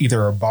was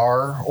either a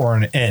bar or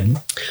an inn,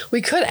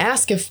 We could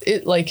ask if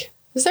it like,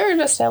 is there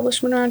an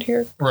establishment around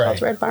here Right.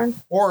 called Red Barn?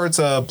 or it's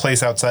a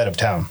place outside of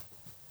town.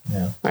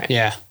 Yeah.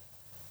 Yeah.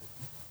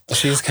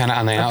 She's kind of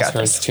on the got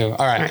outskirts this. too.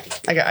 All right.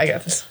 All right. I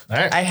got this. All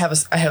right. I have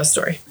a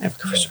story. I have a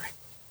cover story.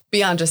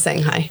 Beyond just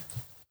saying hi.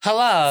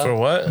 Hello. For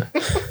what?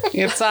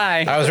 It's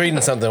I. I was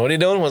reading something. What are you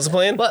doing? What's the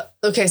plan? Well,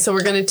 okay, so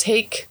we're gonna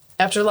take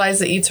after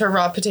Liza eats her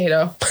raw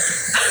potato.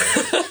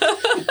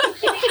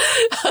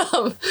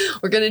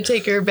 We're gonna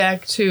take her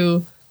back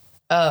to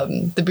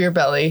the Beer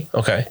Belly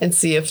Okay. and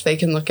see if they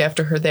can look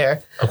after her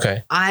there.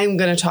 Okay. I'm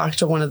gonna talk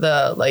to one of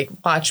the like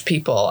watch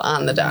people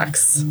on the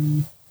docks.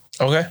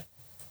 Okay.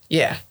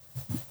 Yeah.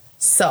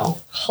 So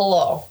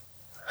hello.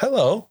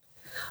 Hello.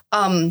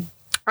 I'm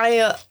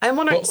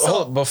wondering. Well,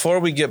 hold on, before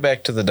we get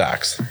back to the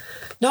docks.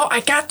 No,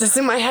 I got this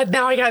in my head.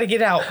 Now I got to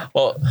get out.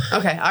 Well,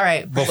 Okay. All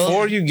right.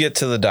 before you get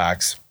to the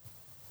docks,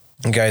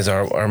 you guys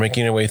are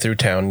making your way through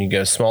town. You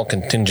got a small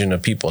contingent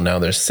of people now.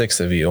 There's 6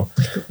 of you.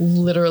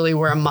 Literally,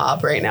 we're a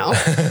mob right now.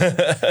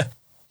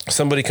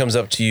 Somebody comes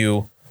up to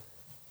you,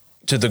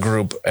 to the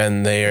group,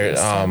 and they're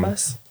Stab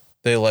us.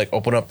 they like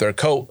open up their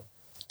coat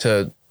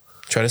to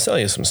try to sell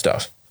you some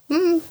stuff.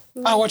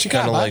 Oh, what you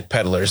got? Kind of bud? like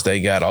peddlers.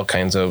 They got all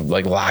kinds of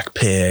like lock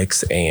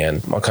picks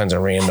and all kinds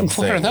of random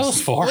What are things.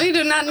 those for? We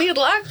do not need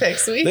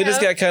lockpicks. They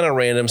just got kind of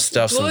random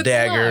stuff, some Good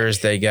daggers.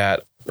 luck. They got,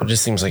 it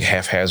just seems like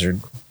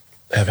haphazard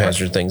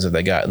things that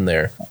they got in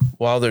there.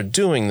 While they're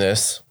doing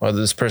this, while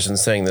this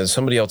person's saying this,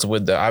 somebody else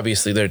with the,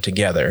 obviously they're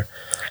together.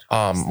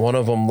 One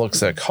of them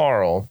looks at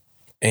Carl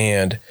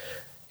and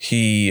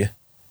he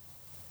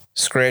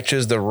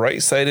scratches the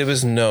right side of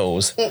his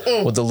nose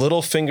with the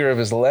little finger of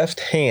his left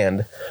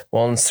hand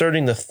while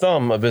inserting the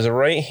thumb of his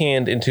right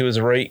hand into his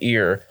right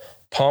ear,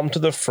 palm to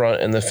the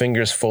front and the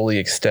fingers fully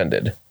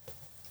extended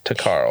to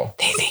Carl.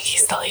 They think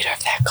he's the leader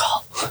of that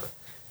cult.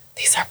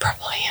 These are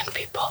purple hand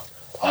people.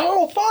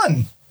 Oh,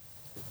 fun.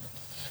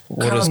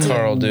 What does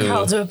Carl do?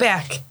 Carl, do it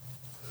back.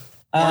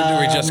 Or do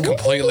we just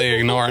completely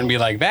ignore it and be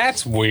like,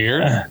 that's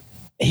weird?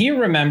 He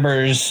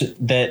remembers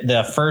that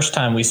the first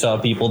time we saw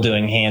people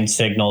doing hand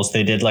signals,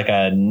 they did like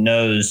a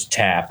nose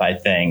tap, I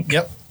think.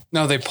 Yep.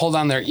 No, they pulled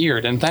on their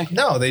ear, didn't they?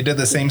 No, they did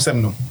the same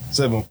symbol.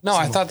 No,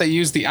 I thought they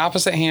used the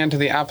opposite hand to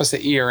the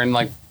opposite ear and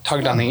like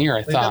tugged on the ear,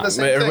 I They did thought. the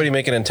same Everybody thing.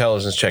 make an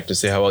intelligence check to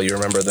see how well you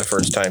remember the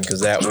first time,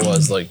 because that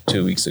was like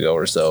 2 weeks ago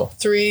or so.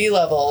 3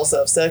 levels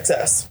of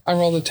success. I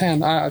rolled a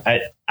 10.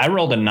 I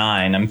rolled a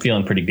 9. I'm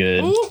feeling pretty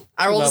good. Ooh,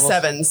 I rolled Levels. a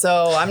 7,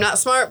 so I'm not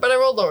smart, but I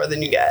rolled lower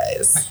than you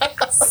guys.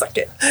 Suck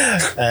it.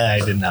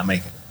 I did not make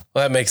it.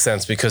 Well, that makes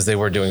sense because they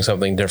were doing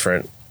something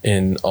different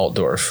in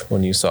Altdorf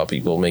when you saw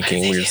people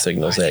making weird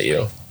signals at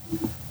you.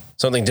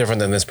 Something different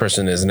than this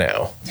person is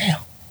now. Damn.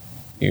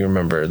 You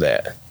remember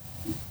that.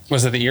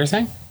 Was it the ear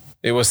thing?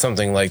 It was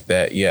something like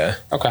that, yeah.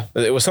 Okay.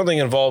 It was something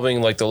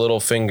involving like the little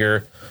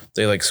finger.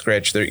 They like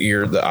scratch their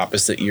ear, the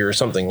opposite ear, or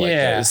something like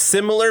Yeah. that. It's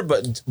similar,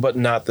 but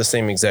not the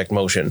same exact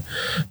motion.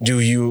 Do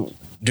you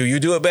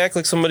do it back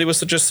like somebody was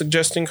just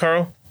suggesting,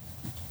 Carl?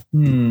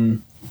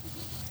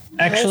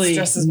 Actually,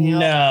 stresses me out.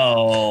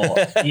 no.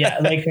 Yeah,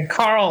 like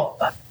Carl.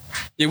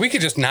 Yeah, we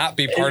could just not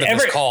be part of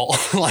Every- this call.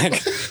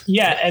 Like,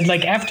 Yeah, and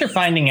like after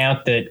finding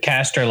out that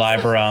Castor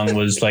Liberong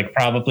was like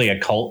probably a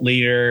cult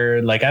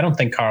leader, like I don't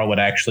think Carl would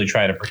actually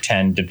try to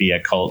pretend to be a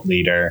cult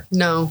leader.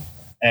 No.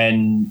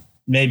 And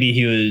maybe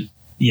he was.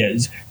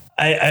 Yes,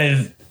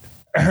 I've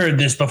heard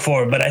this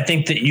before, but I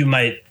think that you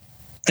might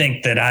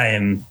think that I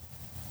am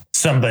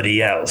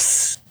somebody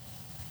else.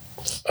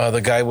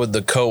 The guy with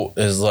the coat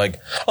is like,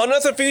 "Oh,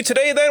 nothing for you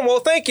today, then.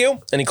 Well, thank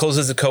you." And he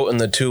closes the coat, and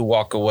the two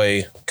walk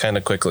away kind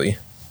of quickly.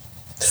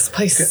 This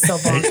place is so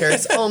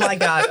bonkers. Oh my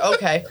God.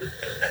 Okay.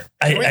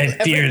 I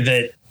fear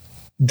that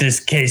this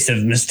case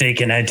of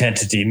mistaken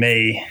identity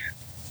may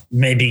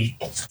be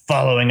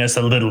following us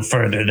a little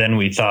further than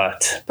we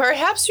thought.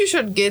 Perhaps you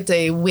should get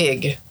a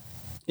wig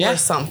Yeah. or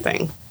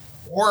something.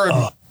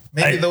 Or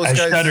maybe those I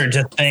guys. shudder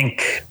to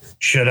think,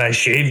 should I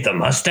shave the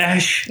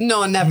mustache?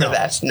 No, never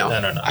that. No.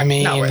 No. I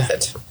mean, Not worth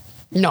it.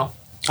 No.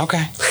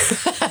 okay.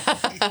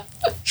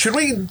 Should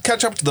we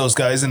catch up to those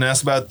guys and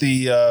ask about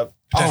the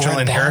potential Red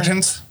Barn?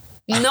 inheritance?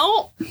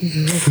 No.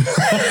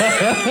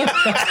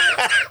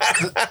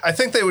 I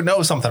think they would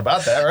know something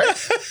about that,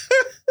 right?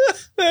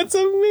 That's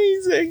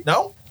amazing.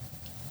 No?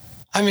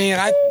 I mean,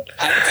 I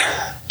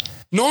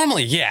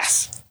normally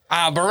yes,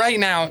 but right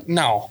now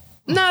no.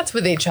 Not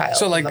with a child.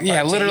 So in like the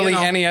yeah, party, literally you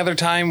know? any other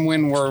time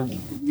when we're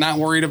not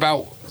worried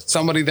about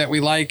somebody that we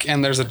like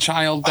and there's a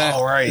child that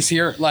Oh, right. is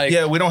here, like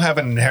Yeah, we don't have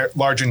an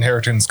large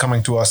inheritance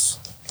coming to us.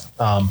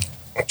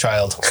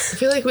 Child. I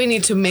feel like we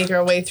need to make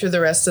our way through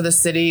the rest of the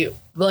city,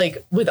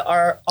 like with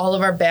all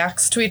of our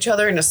backs to each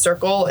other in a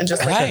circle, and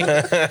just like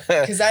right.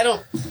 because I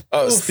don't.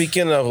 Oh, Oof.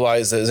 speaking of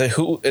Liza,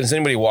 is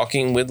anybody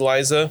walking with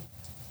Liza?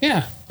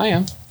 Yeah, I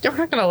am. You're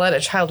not gonna let a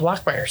child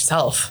walk by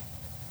herself.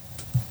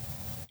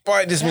 Well,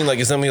 I just mean like,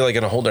 is somebody like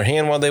gonna hold her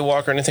hand while they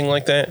walk or anything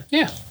like that?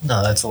 Yeah,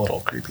 No, that's a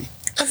little creepy.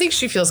 I think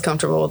she feels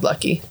comfortable with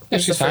Lucky. yeah,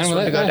 He's she's the fine first with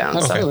one it. to go Yeah, down. So.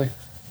 absolutely.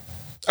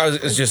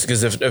 It's just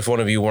because if one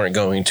of you weren't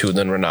going to,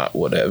 then Renat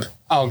would have.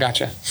 Oh,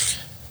 gotcha.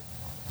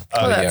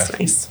 Well, that's yeah.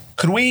 nice.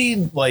 Could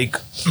we like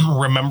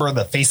remember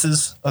the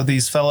faces of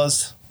these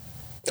fellas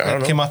I that don't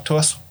know. came up to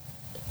us?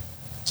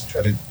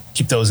 Try to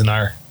keep those in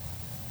our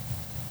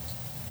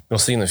You'll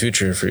see in the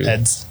future if you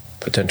heads.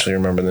 potentially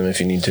remember them if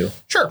you need to.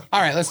 Sure.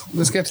 All right,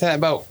 let's get to that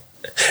boat.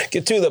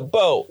 Get to the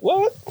boat.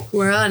 What?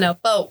 We're on a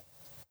boat.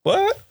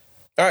 What?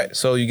 All right,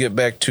 so you get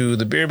back to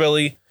the beer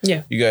belly.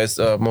 Yeah. You guys,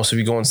 most of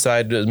you go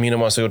inside. Mina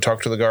wants to go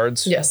talk to the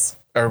guards. Yes.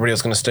 Everybody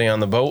else going to stay on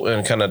the boat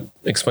and kind of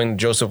explain to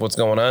Joseph what's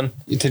going on.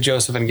 To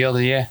Joseph and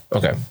Gilda, yeah.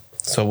 Okay.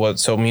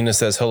 So Mina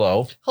says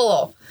hello.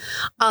 Hello.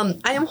 I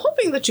am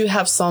hoping that you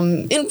have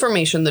some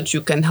information that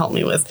you can help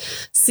me with.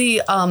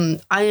 See, I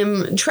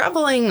am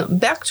traveling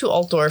back to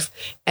Altdorf,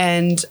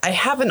 and I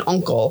have an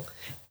uncle,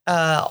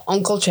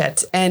 Uncle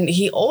Chet, and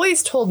he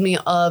always told me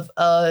of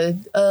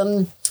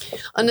an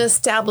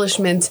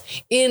establishment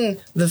in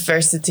the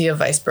fair city of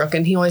Weisbrook,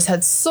 and he always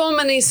had so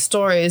many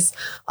stories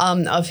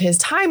of his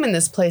time in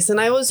this place. And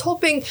I was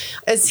hoping,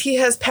 as he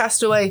has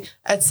passed away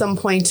at some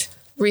point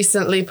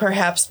recently,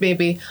 perhaps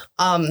maybe,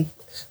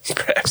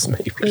 Perhaps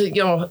maybe.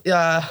 you know,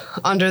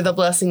 under the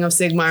blessing of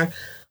Sigmar,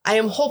 I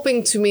am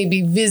hoping to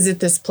maybe visit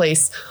this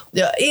place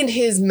in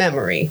his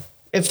memory,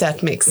 if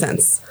that makes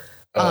sense.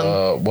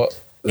 What?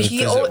 Is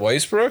he it al-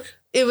 Weisbrook?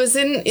 It was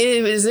in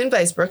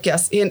Weisbrook,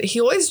 yes, and he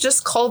always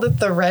just called it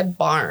the Red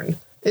Barn.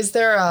 Is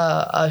there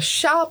a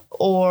shop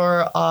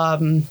or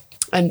an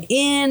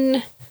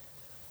inn?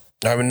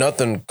 I mean,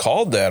 nothing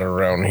called that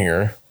around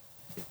here.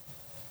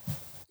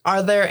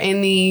 Are there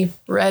any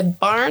red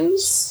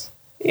barns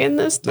in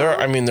this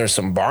town? There's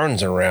some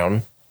barns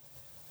around.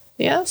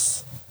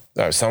 Yes.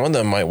 Some of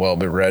them might well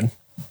be red.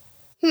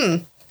 Well,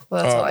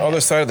 that's all I Other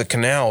have. side of the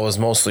canal is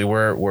mostly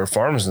where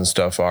farms and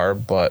stuff are,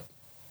 but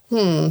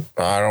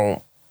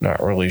not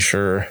really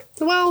sure.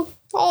 Well,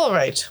 all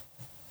right.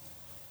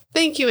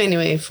 Thank you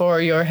anyway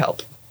for your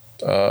help.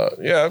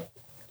 Yeah,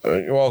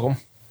 you're welcome.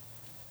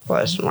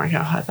 Well, it didn't work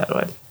out how I thought it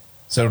would.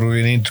 So do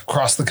we need to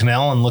cross the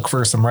canal and look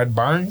for some red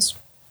barns?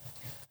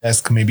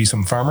 Ask maybe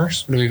some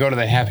farmers? Do we go to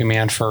the Happy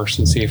Man first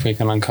and see if we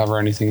can uncover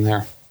anything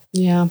there?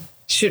 Yeah.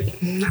 Should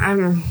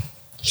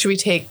we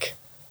take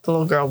the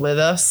little girl with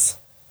us?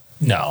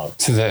 No.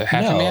 To the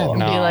Happy No. Man?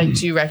 No. Be like,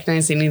 do you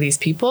recognize any of these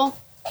people?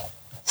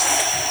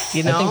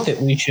 You know? I think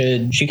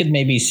that she could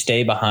maybe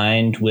stay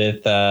behind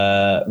with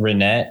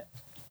Renette.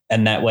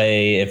 And that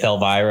way, if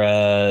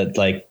Elvira,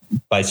 like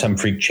by some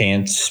freak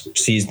chance,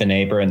 sees the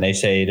neighbor and they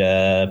say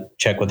to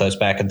check with us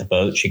back at the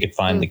boat, she could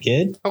find the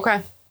kid.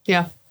 Okay.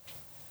 Yeah.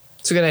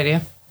 It's a good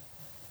idea.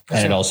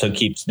 And it also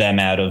keeps them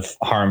out of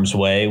harm's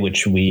way,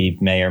 which we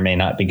may or may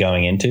not be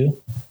going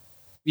into.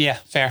 Yeah,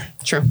 fair.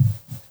 True.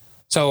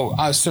 So,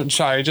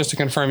 sorry, just to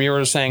confirm, you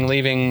were saying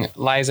leaving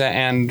Liza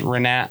and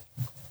Renat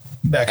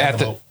Back at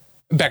the boat.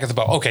 back at the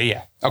boat. Okay,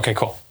 yeah. Okay,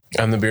 cool.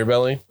 On the beer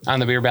belly, On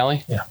the beer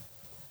belly?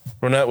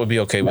 Renat would be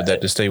okay with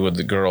that to stay with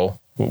the girl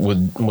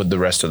with the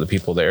rest of the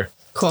people there.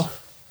 Cool.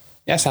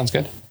 Yeah, sounds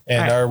good.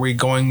 And Alright. are we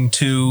going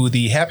to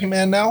the Happy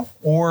Man now?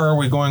 Or are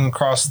we going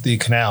across the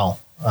canal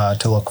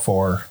to look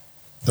for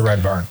the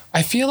red barn?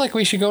 I feel like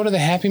we should go to the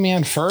Happy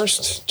Man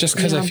first, just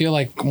because I Yeah. feel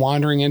like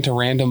wandering into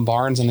random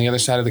barns on the other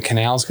side of the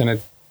canal is going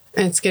to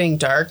And it's getting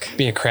dark.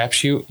 be a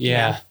crapshoot.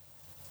 Yeah.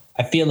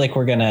 I feel like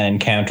we're going to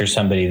encounter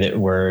somebody that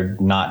we're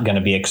not going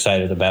to be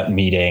excited about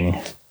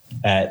meeting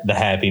at the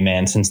Happy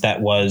Man, since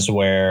that was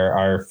where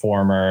our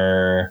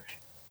former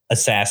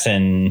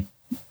assassin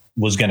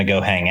was going to go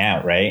hang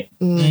out, right?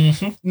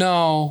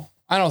 No,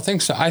 I don't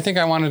think so. I think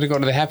I wanted to go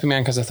to the Happy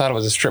Man because I thought it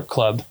was a strip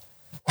club.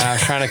 And I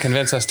was trying to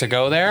convince us to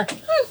go there.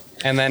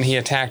 And then he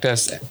attacked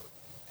us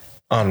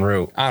En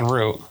route. en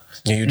route.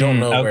 You don't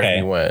know where okay.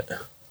 he went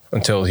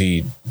until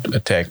he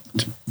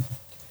attacked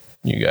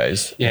you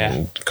guys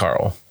and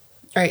Carl.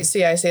 All right, so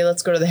yeah, I say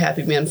let's go to the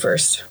Happy Man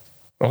first.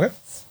 Okay.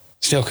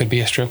 Still could be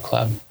a strip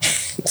club.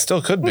 It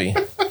still could be.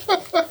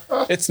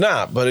 It's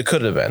not, but it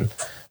could have been.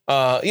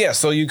 Yeah,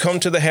 so you come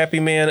to the Happy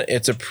Man.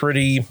 It's a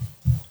pretty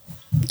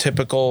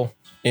typical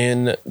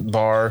inn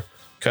bar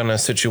kind of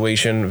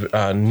situation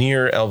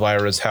near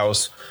Elvira's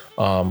house.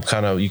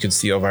 Kind of, you can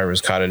see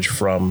Elvira's cottage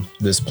from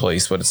this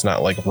place, but it's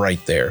not like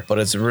right there. But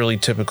it's a really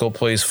typical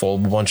place full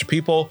of a bunch of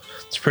people.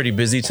 It's pretty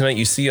busy tonight.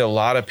 You see a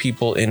lot of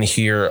people in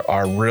here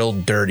are real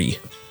dirty,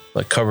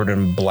 like covered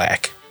in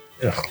black.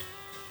 Ugh.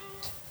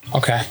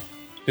 Okay.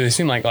 Do they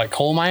seem like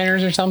coal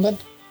miners or something?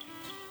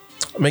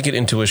 Make an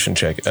intuition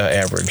check,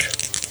 average.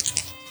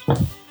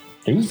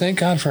 Ooh, thank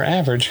God for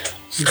average.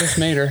 You just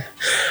made her.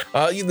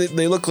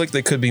 They look like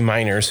they could be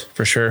miners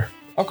for sure.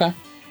 Okay.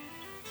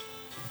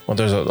 Well,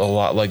 there's a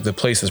lot, like the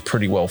place is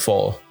pretty well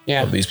full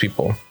of these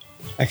people.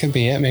 That could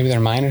be it. Maybe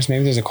they're miners.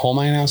 Maybe there's a coal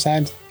mine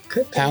outside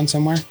town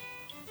somewhere.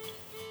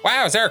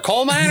 Wow, is there a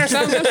coal mine or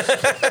something?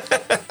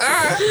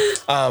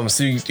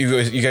 So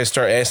you guys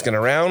start asking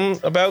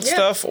around about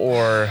stuff,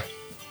 or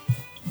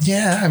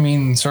Yeah, I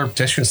mean,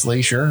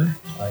 surreptitiously, sure.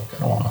 Like, I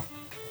don't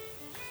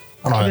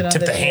want to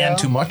tip the hand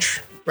too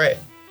much. Right.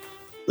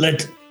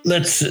 Let's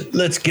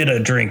get a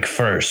drink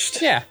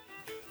first. Yeah.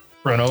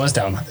 Bruno is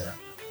down with that.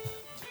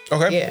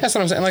 okay, Yeah. That's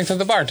what I'm saying. Like to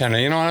the bartender,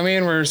 you know what I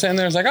mean? We're sitting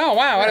there, it's like, oh,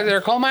 wow, is there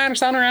a coal mine or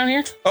something around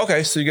here?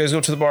 okay. So you guys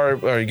go to the bar,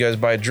 or you guys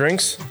buy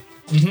drinks.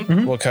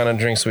 Mm-hmm. What kind of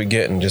drinks are we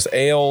getting? Just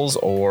ales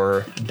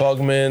or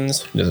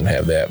Bugman's? He doesn't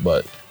have that,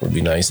 but would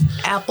be nice.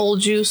 Apple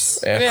juice.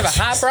 Do they have a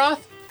hot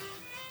broth?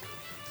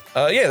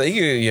 Yeah, they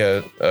give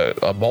you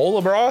a bowl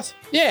of broth.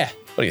 Yeah.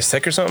 What are you,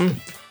 sick or something?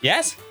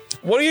 Yes?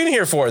 What are you in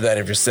here for then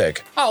if you're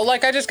sick? Oh,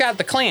 like I just got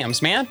the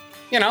clams, man.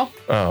 You know,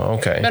 Oh,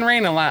 okay. been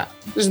raining a lot.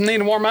 Just need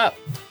to warm up.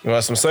 You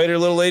want some cider,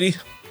 little lady?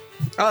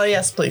 Oh,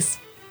 yes, please.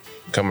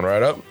 Coming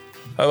right up.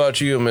 How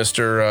about you,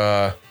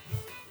 Mr.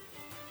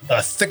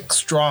 A thick,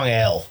 strong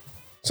ale.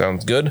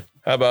 Sounds good.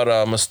 How about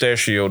a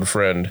mustachioed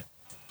friend?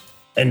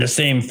 And the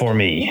same for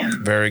me.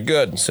 Very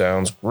good.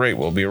 Sounds great.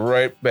 We'll be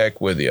right back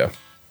with you.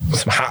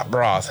 Some hot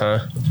broth,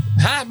 huh?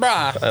 Hot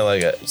broth. I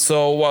like it.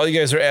 So while you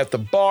guys are at the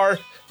bar,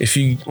 if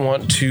you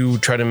want to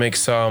try to make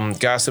some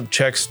gossip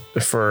checks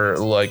for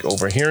like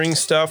overhearing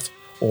stuff,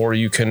 or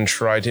you can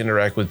try to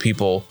interact with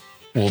people,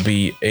 will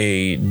be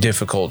a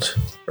difficult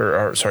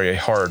or a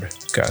hard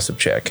gossip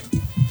check.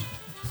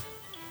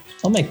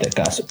 I'll make that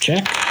gossip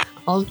check.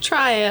 I'll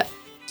try it.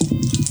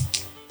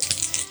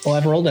 Well,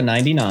 I've rolled a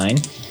 99.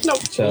 Nope.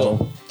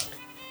 So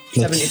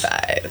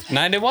 75.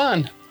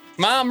 91.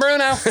 Come on,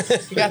 Bruno.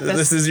 You got this.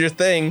 This is your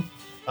thing.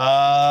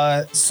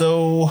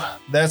 So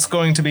that's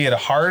going to be at a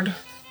hard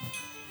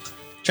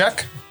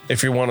check.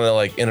 If you want to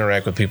like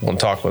interact with people and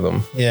talk with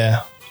them.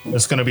 Yeah.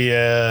 It's going to be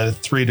a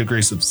 3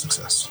 degrees of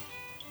success.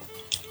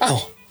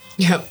 Oh.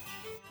 Yep.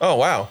 Oh,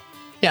 wow.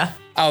 Yeah.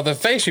 Oh, the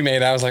face you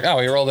made, I was like, oh,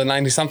 he rolled a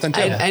 90 something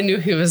too. I knew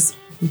he was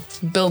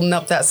building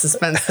up that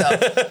suspense though.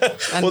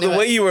 Well, the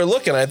way you were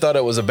looking, I thought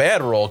it was a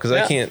bad roll because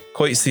I can't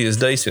quite see his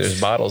dice here.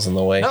 There's bottles in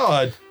the way.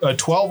 No, a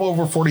 12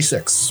 over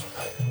 46.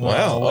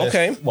 Wow. With,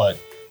 Okay. What?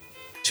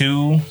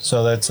 2.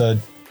 So that's a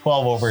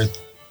 12 over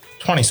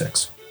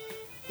 26.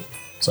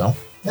 So,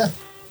 yeah.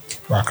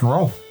 Rock and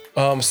roll.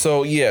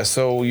 So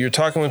you're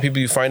talking with people.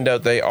 You find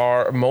out they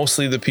are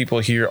mostly the people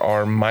here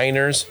are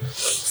miners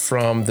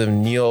from the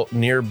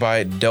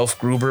nearby Delft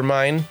Gruber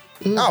mine.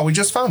 Oh, we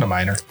just found a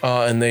miner.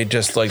 And they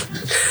just like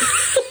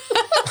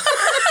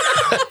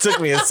it took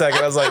me a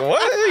second. I was like,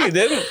 what? You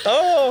didn't?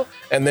 Oh,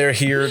 and they're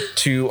here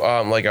to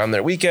like on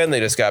their weekend. They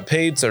just got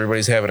paid, so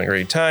everybody's having a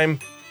great time.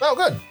 Oh,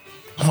 good.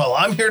 Well,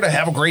 I'm here to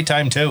have a great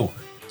time too.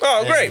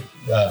 Oh, great.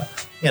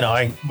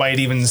 I might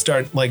even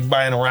start like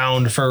buying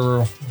around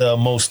for the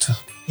most,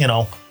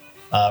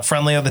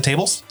 friendly of the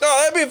tables.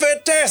 Oh, that'd be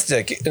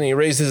fantastic. And he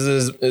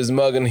raises his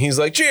mug and he's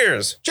like,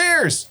 cheers.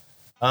 Cheers.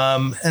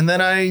 And then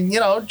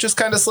I, just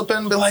kind of slip in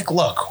and be like,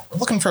 look, we're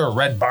looking for a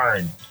red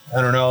barn.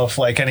 I don't know if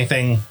like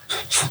anything.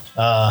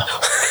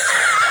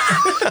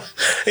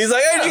 He's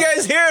like, hey, did you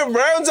guys hear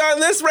Brown's on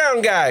this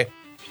round guy?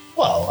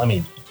 Well, I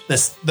mean,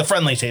 the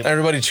friendly table.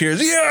 Everybody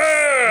cheers.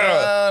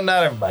 Yeah.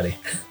 Not everybody.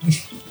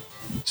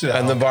 So,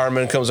 And the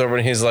barman comes over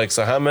and he's like,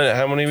 so how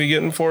many are we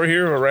getting for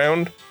here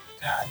around?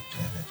 God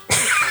damn it.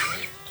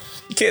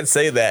 You can't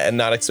say that and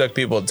not expect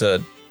people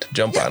to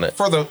jump on it.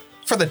 For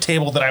the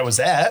table that I was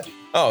at.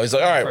 Oh, he's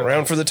like, all right,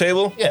 round for the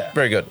table? Yeah.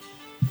 Very good.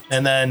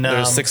 And then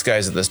There's 6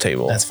 guys at this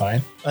table. That's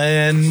fine.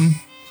 And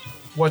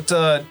what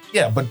but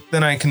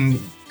then I can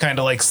kind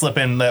of like slip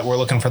in that we're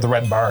looking for the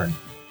red barn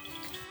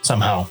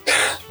somehow.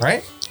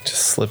 Right?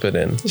 Just slip it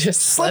in.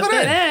 Just Slip slip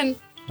it it in.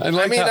 I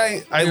like mean, how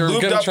I you're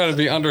lubed gonna up try to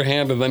be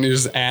underhanded, then you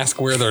just ask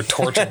where their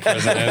torture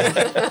prison is.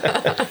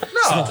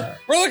 No.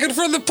 We're looking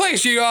for the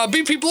place you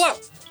beat people up.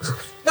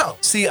 No,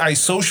 see, I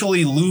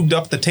socially lubed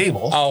up the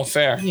table, Oh,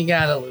 fair. You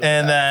gotta lose.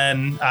 and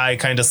then I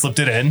kind of slipped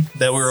it in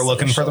that we were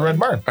looking for the red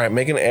barn. All right,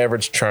 make an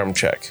average charm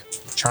check.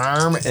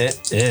 Charm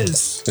it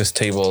is. This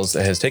table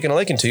has taken a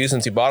liking to you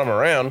since you bought him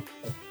around.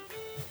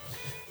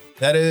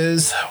 That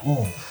is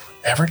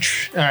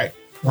average. All right.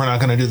 We're not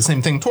going to do the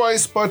same thing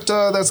twice, but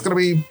that's going to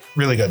be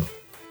really good.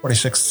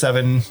 46,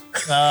 7,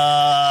 4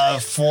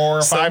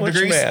 or 5 much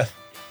degrees. math.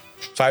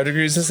 5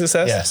 degrees of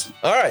success? Yes.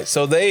 All right,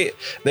 so they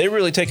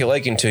really take a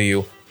liking to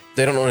you.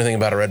 They don't know anything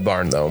about a red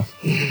barn though.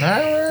 All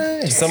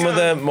right. Some of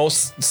them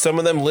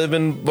live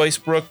in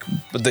Weisbrook,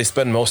 but they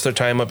spend most of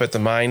their time up at the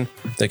mine.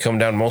 They come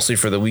down mostly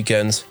for the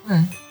weekends.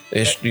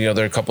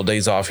 They're a couple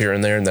days off here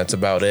and there, and that's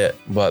about it.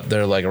 But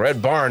they're like, a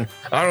red barn?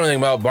 I don't know anything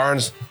about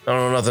barns. I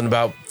don't know nothing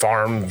about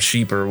farm,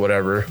 sheep, or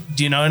whatever.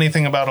 Do you know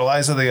anything about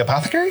Eliza the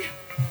apothecary?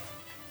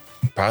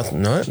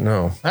 No.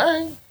 All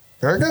right.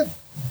 Very good.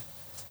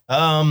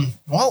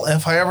 Well,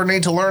 if I ever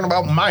need to learn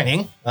about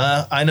mining,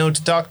 I know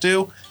to talk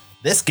to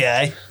this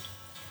guy.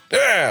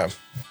 Yeah.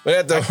 We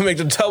have to make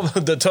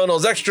the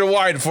tunnels extra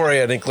wide for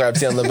you. And he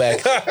claps you on the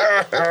back.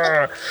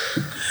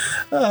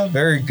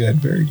 Very good.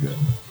 Very good.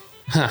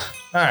 Huh.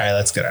 All right.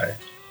 Let's get out of here.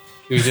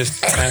 We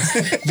just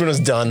ask, Bruno's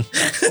done.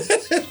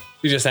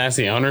 we just ask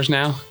the owners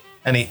now.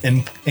 Any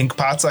ink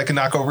pots I can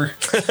knock over?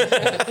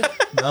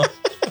 No.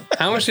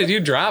 How much did you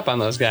drop on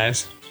those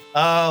guys?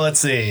 Let's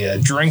see. A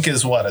drink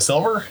is what? A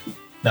silver?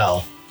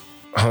 No.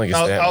 I don't think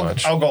it's that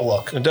much. I'll go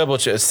look. Double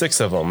check. 6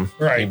 of them.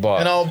 He Right.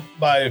 bought. And I'll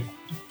buy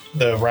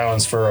the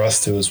rounds for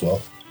us too as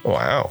well.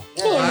 Wow.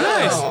 Oh,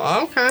 nice.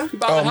 Oh, okay. You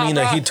bought Oh, the hot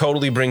Mina, he pot.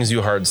 totally brings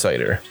you hard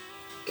cider.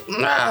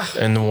 Ah,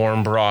 And the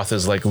warm broth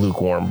is like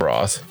lukewarm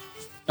broth.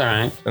 All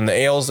right. And the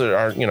ales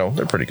are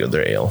they're pretty good.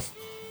 They're ale.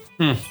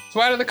 So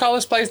why do they call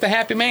this place the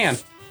Happy Man?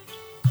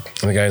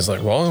 And the guy's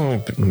like,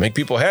 well, we make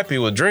people happy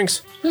with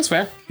drinks. That's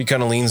fair. He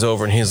kind of leans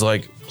over and he's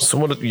like, so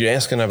what are you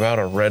asking about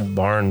a red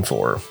barn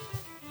for?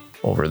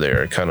 Over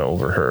there, kind of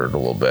overheard a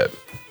little bit.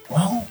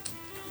 Well,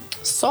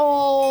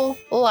 so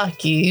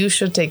lucky. You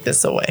should take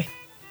this away.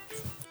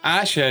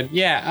 I should.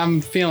 Yeah, I'm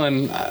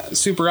feeling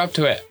super up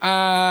to it.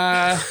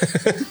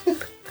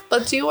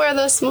 But you are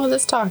the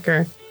smoothest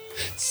talker.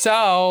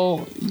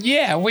 So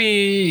yeah,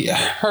 we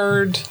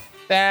heard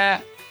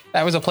that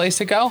was a place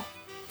to go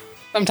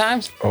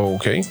sometimes.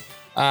 Okay.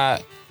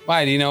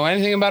 Why? Do you know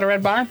anything about a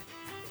red barn?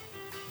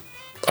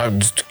 I'm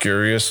just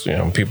curious.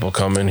 People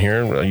come in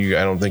here. I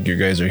don't think you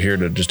guys are here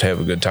to just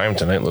have a good time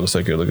tonight. Looks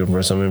like you're looking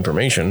for some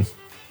information.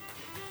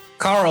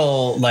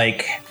 Carl,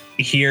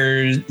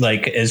 hears,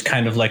 is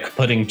kind of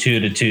putting 2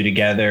 to 2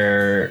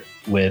 together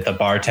with a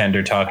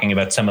bartender talking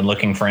about someone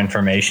looking for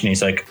information.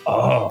 He's like,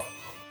 oh.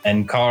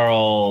 And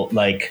Carl,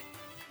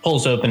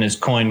 pulls open his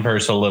coin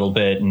purse a little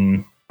bit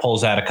and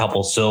pulls out a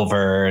couple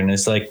silver and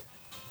is like,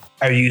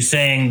 are you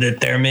saying that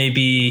there may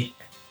be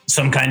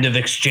some kind of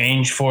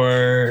exchange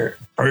for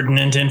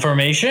pertinent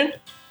information?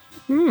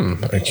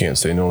 I can't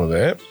say no to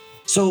that.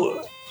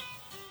 So,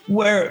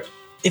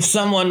 if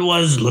someone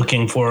was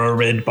looking for a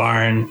red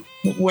barn,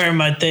 where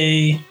might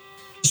they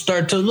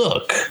start to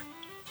look?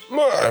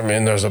 Well, I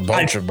mean, there's a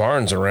bunch of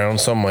barns around.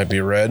 Some might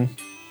be red.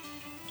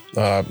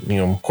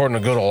 According to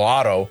good old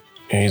Otto,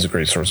 he's a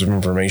great source of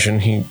information.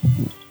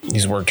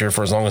 He's worked here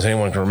for as long as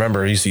anyone can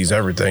remember. He sees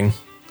everything.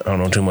 I don't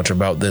know too much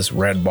about this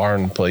red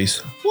barn place.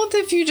 What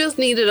if you just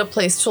needed a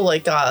place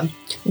to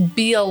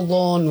be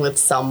alone with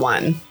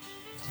someone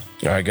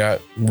I got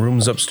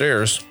rooms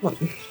upstairs.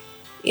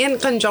 in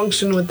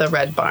conjunction with the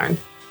red barn?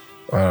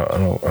 I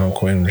don't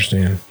quite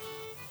understand.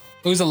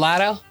 Who's a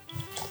Lotto?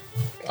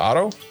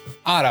 Otto?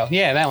 Otto.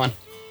 Yeah, that one.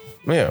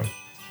 Yeah.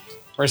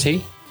 Where's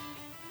he?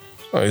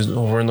 Oh, he's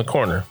over in the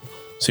corner.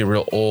 See a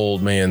real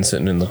old man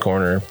sitting in the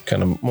corner,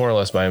 kind of more or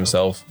less by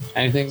himself.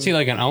 Anything? Is he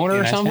like an owner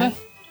or nice something? man.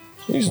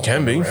 He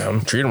can be.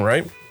 Treat him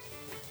right.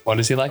 What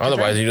does he like? to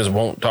Otherwise, drink? he just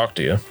won't talk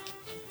to you.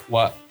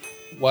 What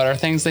are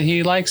things that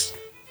he likes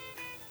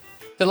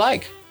to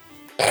like?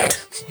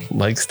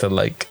 Likes to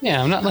like.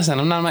 Yeah, I'm not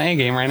on my A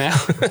game right now.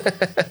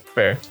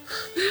 Fair.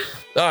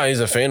 Oh, he's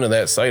a fan of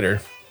that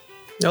cider.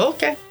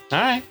 Okay. All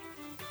right.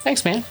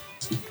 Thanks, man.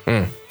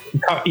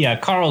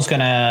 Carl's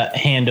gonna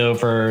hand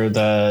over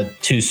the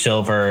 2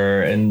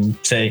 silver and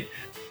say,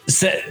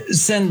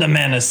 send the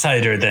man a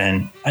cider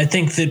then. I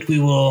think that we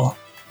will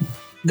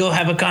go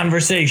have a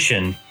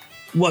conversation.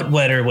 What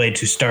better way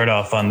to start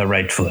off on the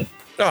right foot?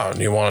 Oh,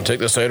 do you want to take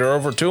the cider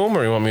over to him,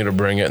 or you want me to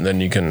bring it and then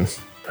you can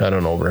head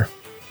on over?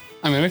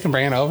 I mean, we can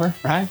bring it over,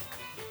 right?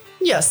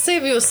 Yes,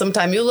 save you some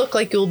time. You look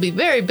like you'll be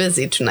very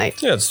busy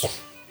tonight. Yeah, it's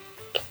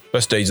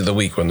best days of the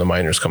week when the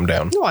miners come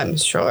down. Oh, I'm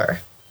sure.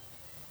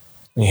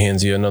 He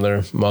hands you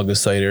another mug of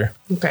cider.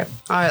 Okay.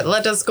 All right,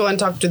 let us go and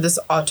talk to this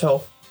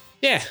Otto.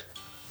 Yeah.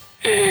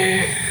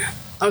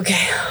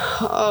 Okay.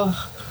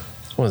 Oh,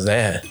 What was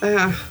that?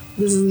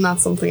 this is not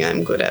something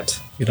I'm good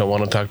at. You don't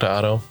want to talk to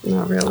Otto?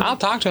 Not really. I'll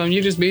talk to him.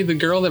 You just be the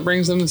girl that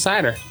brings them the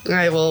cider.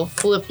 I will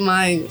flip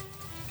my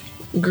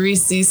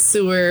greasy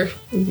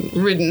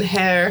sewer-ridden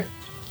hair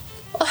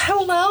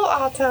Hello,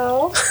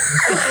 Otto.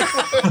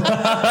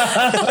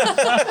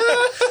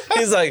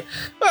 He's like,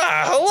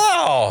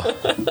 hello.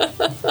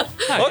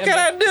 What can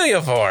I do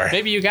you for?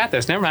 Maybe you got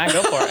this. Never mind.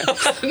 Go for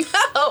it.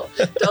 Oh,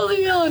 don't leave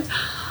me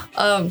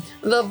alone.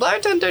 The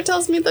bartender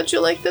tells me that you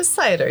like this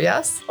cider,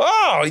 yes?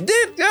 Oh, he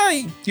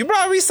did? You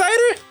brought me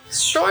cider?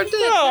 Sure did.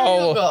 Oh.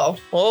 There you go.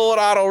 Well, old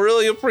Otto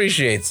really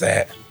appreciates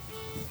that.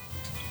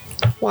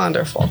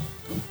 Wonderful.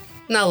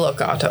 Now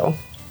look, Otto.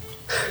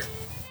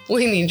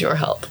 We need your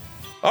help.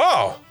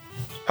 Oh,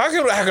 how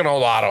can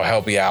old Otto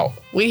help you out?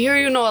 We hear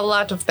you know a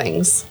lot of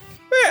things.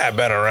 Yeah, I've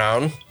been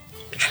around.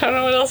 I don't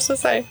know what else to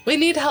say. We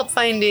need help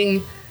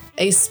finding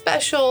a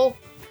special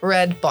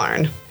red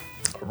barn.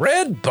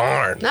 Red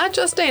barn. Not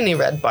just any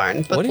red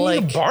barn, but What do you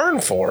like need a barn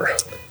for?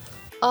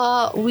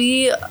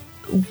 we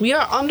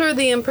are under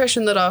the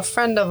impression that a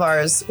friend of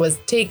ours was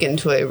taken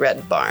to a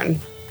red barn.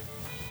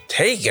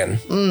 Taken?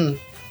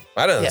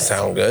 That doesn't Yes.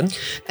 sound good.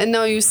 And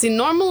now you see,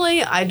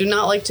 normally I do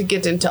not like to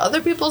get into other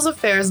people's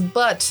affairs,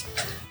 but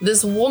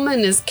this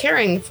woman is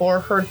caring for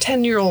her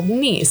 10-year-old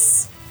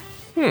niece.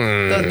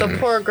 The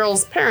poor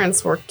girl's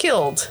parents were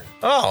killed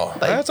Oh,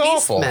 by that's beastmen.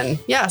 awful.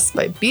 Yes,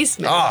 by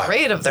beastmen. Ah, The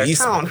raid of their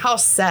beastmen. town. How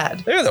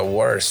sad. They're the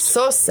worst.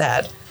 So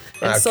sad.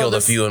 And I've so killed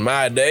this- a few in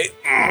my day.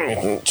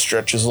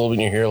 Stretches a little bit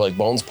in your hair like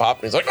bones pop.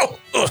 And he's like, oh,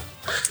 ugh.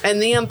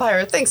 And the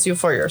Empire thanks you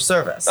for your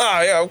service.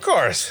 Oh, yeah, of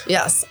course.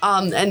 Yes.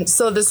 And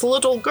so this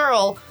little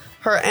girl,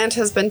 her aunt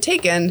has been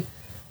taken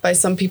by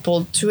some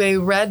people to a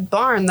red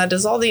barn. That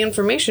is all the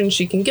information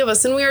she can give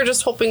us, and we are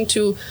just hoping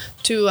to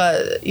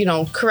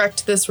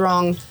correct this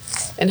wrong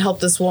and help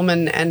this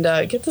woman and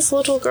get this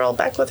little girl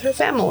back with her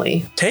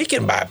family.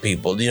 Taken by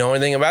people. Do you know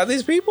anything about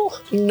these people?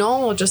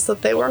 No, just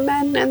that they were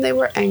men and they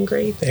were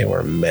angry. They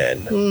were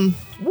men.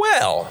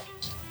 Well,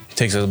 he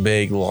takes a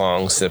big,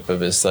 long sip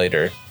of his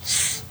cider.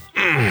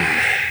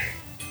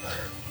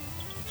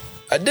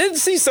 I did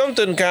see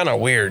something kind of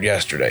weird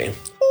yesterday.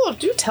 Oh,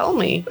 do tell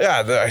me.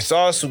 Yeah, I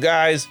saw some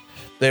guys.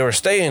 They were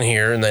staying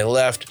here and they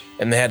left,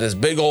 and they had this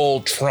big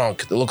old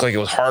trunk that looked like it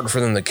was hard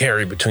for them to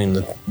carry between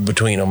them.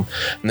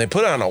 And they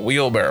put it on a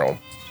wheelbarrow,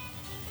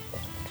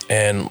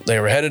 and they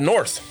were headed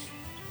north.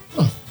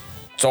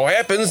 So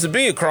happens to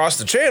be across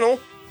the channel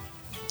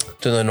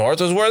to the north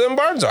is where them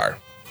barns are.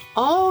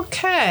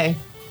 Okay.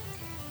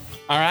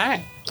 All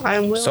right.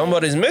 I'm willing.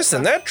 Somebody's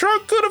missing. That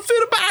trunk could have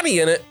fit a body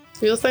in it.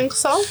 You think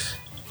so?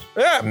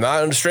 Yeah, I'm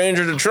not a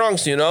stranger to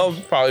trunks, you know.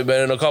 Probably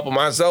been in a couple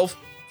myself.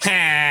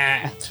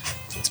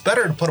 It's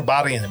better to put a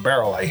body in a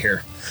barrel, I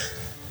hear.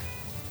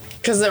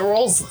 Because it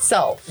rolls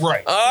itself.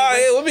 Right.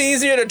 It would be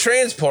easier to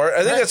transport.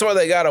 I think that's why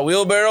they got a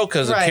wheelbarrow,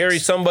 because to Right. carry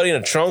somebody in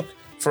a trunk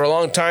for a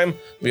long time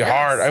would be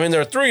hard. I mean,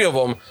 there are 3 of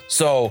them,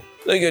 so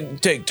they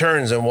could take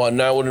turns and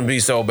whatnot. Wouldn't be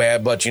so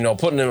bad, but, you know,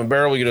 putting it in a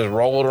barrel, you just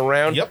roll it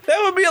around. Yep.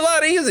 That would be a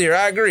lot easier.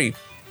 I agree.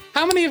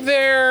 How many of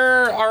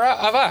there are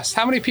of us?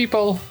 How many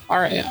people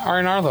are in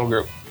our little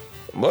group?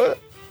 What?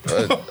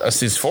 I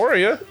see 4 of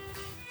you.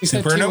 He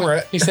said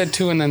Supernumerate. He said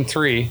 2 and then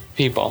 3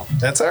 people.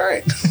 That's all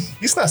right.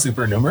 He's not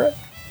supernumerate.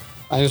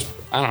 I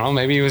don't know.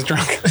 Maybe he was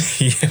drunk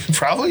Yeah,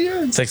 probably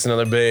is. Takes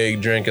another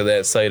big drink of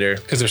that cider.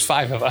 because there's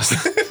 5 of us.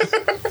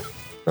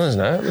 No, there's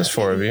not. There's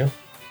 4 of you.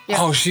 Yeah.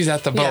 Oh, she's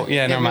at the boat.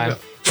 Yeah, never we mind.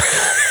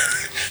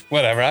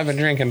 Whatever. I've been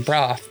drinking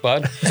broth,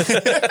 bud.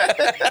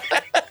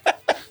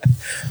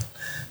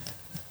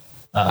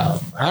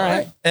 All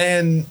right.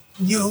 And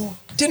you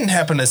didn't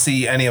happen to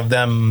see any of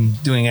them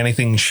doing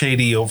anything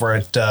shady over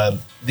at the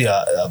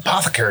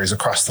apothecaries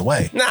across the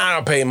way. Nah, I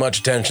don't pay much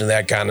attention to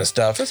that kind of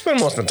stuff. I spend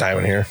most of my time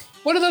in here.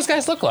 What do those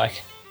guys look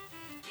like?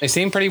 They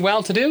seem pretty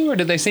well to do, or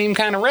did they seem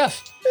kind of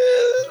rough?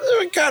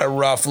 They were kind of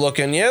rough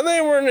looking. Yeah,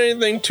 they weren't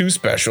anything too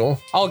special.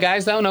 All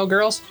guys, though, no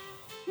girls?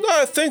 No,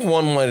 I think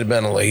one might have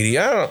been a lady.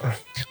 I don't.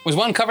 Was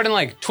one covered in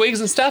like twigs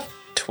and stuff?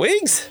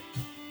 Twigs?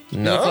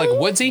 No. Look like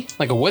woodsy?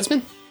 Like a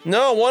woodsman?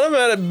 No, one of them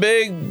had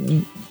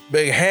a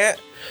big hat.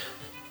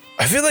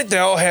 I feel like they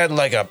all had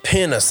like a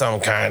pin of some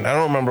kind. I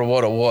don't remember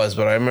what it was,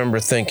 but I remember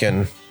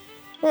thinking,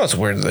 well, it's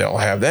weird that they all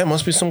have that.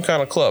 Must be some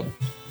kind of club.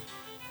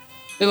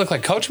 They look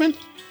like coachmen?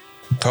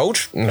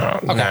 Coach? No,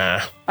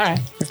 nah. All right.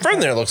 Your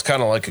friend there looks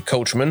kind of like a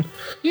coachman.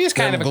 He's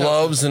kind Them of a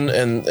gloves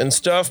and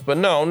stuff, but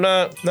no,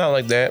 not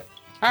like that.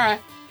 All right.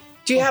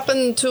 Do you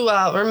happen to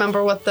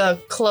remember what the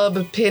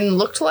club pin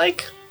looked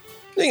like?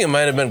 I think it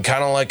might have been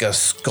kind of like a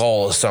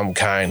skull of some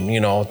kind. You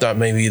know, thought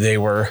maybe they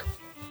were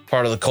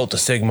part of the cult of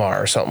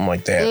Sigmar or something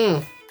like that.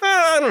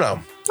 I don't know.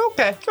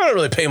 Okay. I don't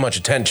really pay much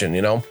attention,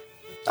 you know.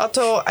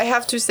 Otto, I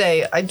have to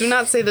say, I do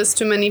not say this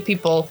to many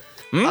people,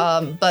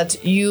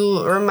 but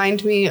you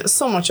remind me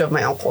so much of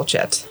my Uncle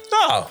Chet.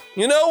 Oh,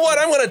 you know what?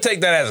 I'm going to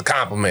take that as a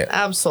compliment.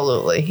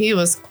 Absolutely. He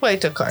was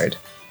quite a card.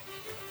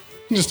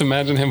 Just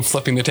imagine him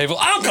flipping the table.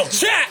 Uncle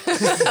Chat! It's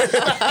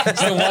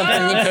the one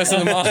thing that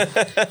pisses him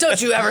off. Don't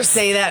you ever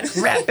say that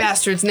rat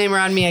bastard's name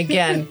around me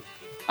again.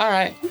 All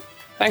right.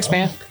 Thanks,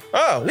 man.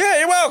 Oh, yeah,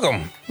 you're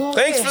welcome. Okay.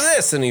 Thanks for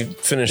this. And he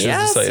finishes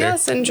Yes, the cider.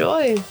 yes,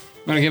 enjoy.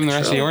 Want to give him the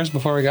rest of yours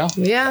before we go?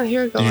 Yeah,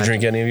 here you go. Did you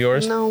drink any of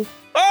yours? No.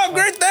 Oh,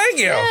 great. Thank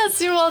you.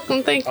 Yes, you're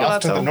welcome. Thank you,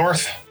 Off Otto. to the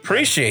north.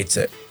 Appreciates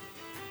it.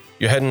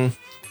 you're heading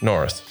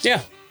north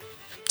Yeah.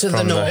 To the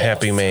from the north.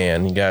 Happy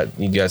Man.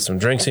 You got some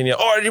drinks in you.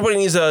 Oh, everybody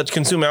needs to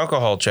consume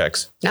alcohol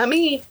checks. Not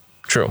me.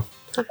 True.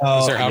 Oh,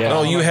 Is there yeah. alcohol?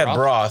 Oh, you had broth?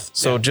 broth.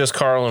 So just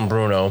Carl and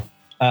Bruno.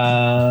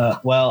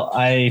 Well,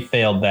 I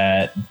failed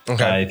that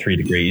Okay. by 3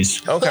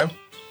 degrees. Okay.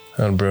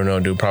 And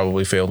Bruno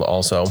probably failed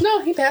also.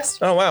 No, he passed.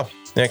 Oh wow,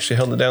 he actually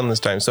held it down this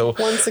time. So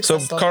One so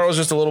success level. Carl's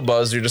just a little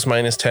buzzed. You're just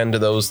minus 10 to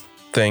those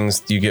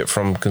things you get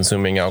from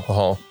consuming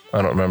alcohol.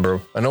 I don't remember.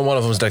 I know one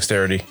of them is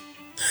dexterity.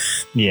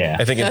 Yeah.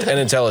 I think and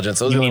intelligence.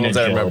 Those You are the mean ones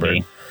I remember.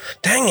 agility.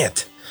 Dang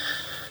it,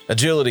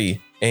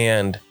 agility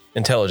and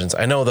intelligence.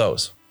 I know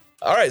those.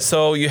 All right,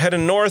 so you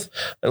heading north.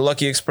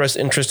 Lucky expressed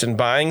interest in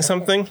buying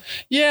something.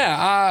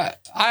 Yeah.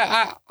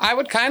 I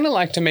would kind of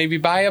like to maybe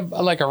buy a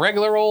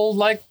regular old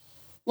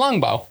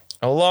longbow.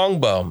 A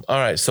longbow. All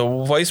right. So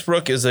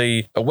Weisbrook is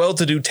a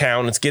well-to-do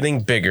town. It's getting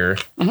bigger.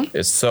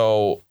 It's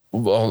so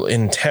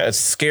it's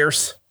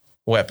scarce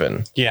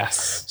weapon.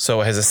 Yes.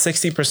 So it has a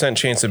 60%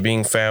 chance of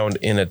being found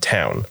in a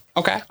town.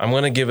 Okay. I'm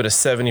going to give it a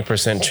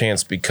 70%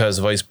 chance because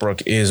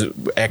Weisbrook is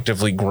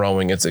actively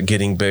growing. It's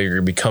getting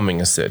bigger, becoming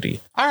a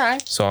city. All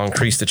right. So I'll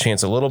increase the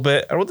chance a little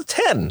bit. I rolled a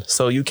 10.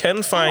 So you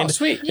can find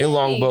sweet. a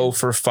longbow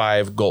for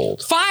 5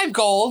 gold. 5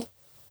 gold.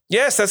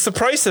 Yes, that's the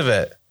price of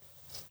it.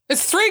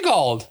 It's 3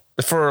 gold.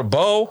 For a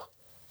bow.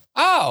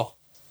 Oh,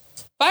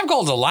 5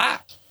 gold's a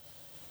lot.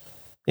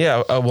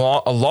 Yeah, a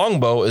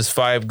longbow is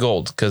 5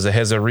 gold because it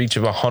has a reach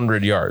of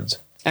 100 yards.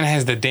 And it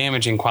has the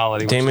damaging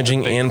quality. which is Damaging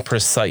the big- and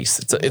precise.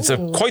 It's a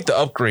quite the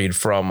upgrade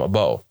from a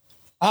bow.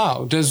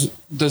 Oh, does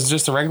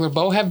just a regular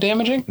bow have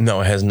damaging?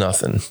 No, it has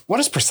nothing. What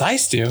does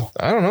precise do?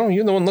 I don't know.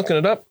 You're the one looking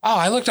it up. Oh,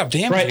 I looked up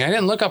damaging. Right. I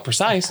didn't look up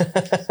precise.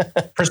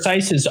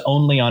 Precise is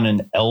only on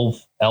an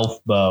elf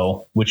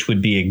bow, which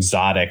would be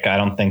exotic. I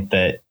don't think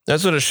that.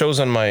 That's what it shows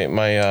on my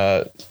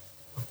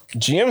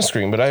GM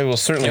screen, but I will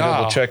certainly Yeah.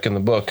 double check in the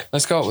book.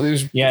 Let's go.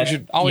 Yeah, We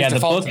should always yeah, the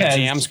default book to the has-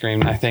 GM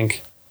screen, I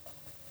think.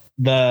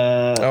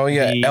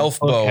 The elf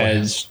book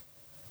bow.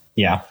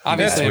 Yeah.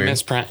 Obviously, a weird.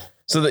 misprint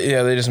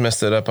They just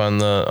messed it up on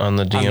the DM on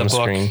the book.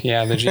 screen.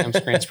 Yeah, the GM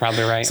screen's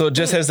probably right. So it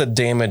just has the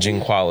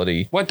damaging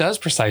quality. What does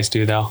precise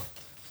do, though?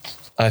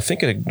 I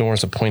think it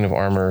ignores a point of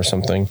armor or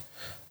something.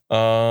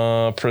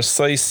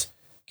 Precise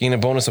gain a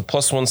bonus of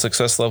 +1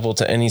 success level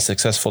to any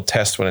successful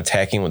test when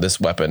attacking with this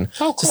weapon.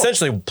 Oh, It's cool.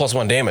 essentially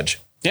 +1 damage.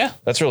 Yeah.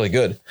 That's really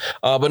good.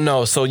 But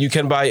no, so you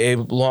can buy a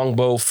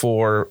longbow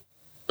for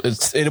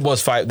it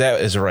was 5.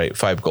 That is right,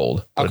 5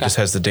 gold. But Okay. it just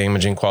has the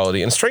damaging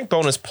quality and strength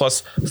bonus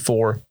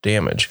 +4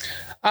 damage.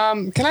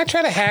 Can I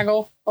try to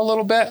haggle a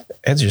little bit?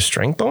 Adds your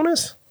strength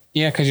bonus?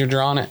 Yeah, because you're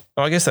drawing it.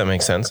 Oh, I guess that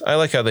makes sense. I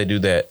like how they do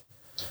that.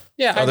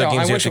 Yeah, I Other know.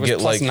 games I you wish it have to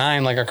was get, like-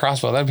 +9 like a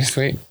crossbow. That'd be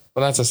sweet.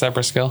 But that's a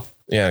separate skill.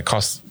 Yeah,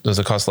 does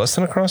it cost less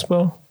than a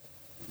crossbow?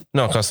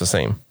 No, it costs the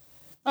same.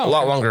 Oh, A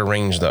lot okay. longer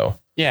range though.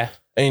 Yeah.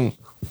 I mean,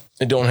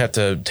 you don't have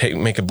to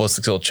make a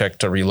ballistic skill check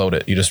to reload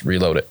it. You just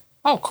reload it.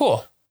 Oh,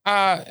 cool.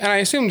 And I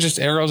assume just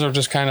arrows are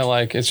just kind of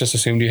like, it's just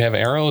assumed you have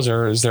arrows,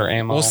 or is there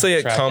ammo? We'll say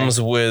it tracking?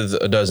 comes with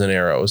a dozen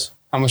arrows.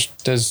 How much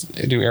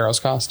do arrows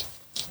cost?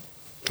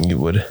 You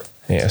would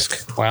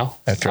ask Well,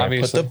 after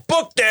obviously. I put the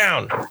book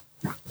down.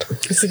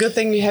 It's a good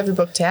thing you have your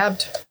book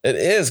tabbed. It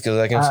is because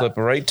I can flip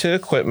right to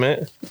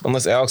equipment,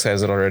 unless Alex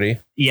has it already.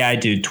 Yeah, I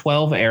do.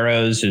 12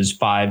 arrows is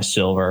 5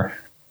 silver.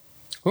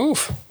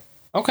 Oof.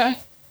 Okay.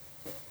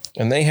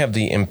 And they have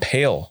the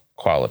impale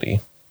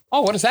quality.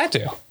 Oh, what does that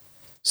do?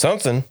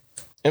 Something.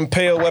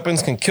 Impale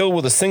weapons can kill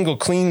with a single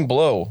clean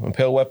blow.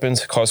 Impale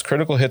weapons cause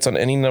critical hits on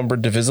any number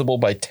divisible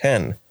by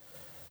 10,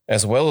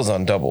 as well as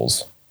on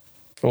doubles.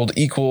 Rolled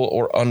equal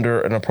or under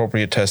an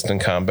appropriate test in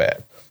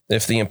combat.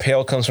 If the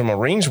impale comes from a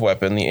ranged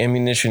weapon, the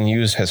ammunition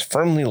used has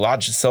firmly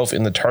lodged itself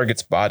in the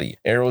target's body.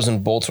 Arrows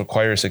and bolts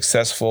require a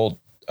successful,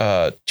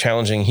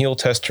 challenging heal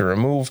test to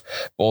remove.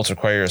 Bolts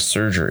require a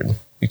surgeon.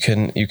 You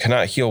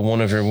cannot heal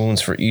one of your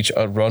wounds for each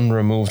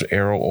unremoved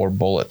arrow or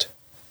bullet.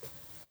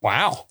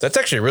 Wow. That's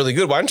actually really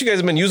good. Why haven't you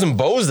guys been using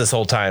bows this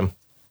whole time?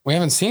 We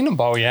haven't seen a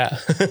bow yet.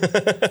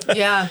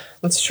 Yeah,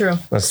 that's true.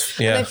 That's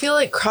And I yeah. feel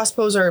like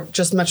crossbows are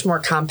just much more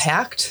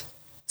compact.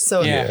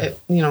 So, Yeah.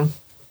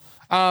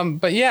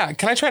 But yeah,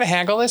 can I try to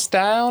haggle this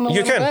down a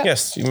You little can, bit?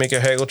 yes. You make a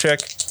haggle check.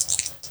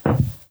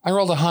 I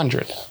rolled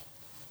 100.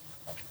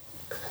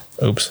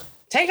 Oops.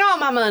 Take all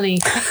my money.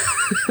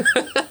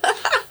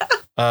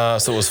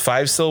 So it was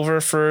 5 silver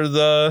for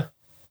the.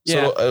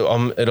 Yeah.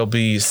 So it'll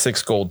be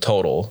 6 gold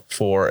total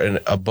for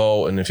a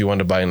bow, and if you want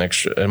to buy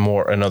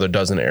another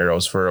dozen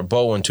arrows for a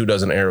bow and 2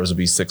 dozen arrows would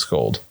be 6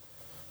 gold.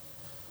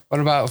 What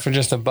about for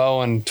just a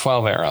bow and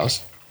 12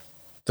 arrows?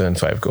 Then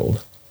 5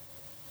 gold.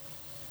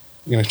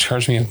 You're going to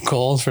charge me a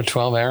gold for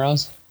 12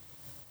 arrows?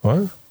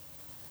 What?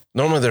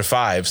 Normally they're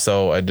 5,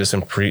 so I just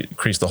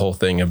increase the whole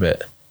thing a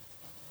bit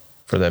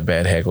for that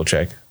bad haggle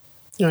check.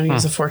 You want to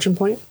use a fortune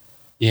point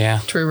Yeah.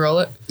 to re-roll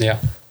it? Yeah.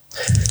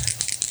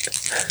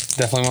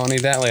 Definitely won't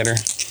need that later.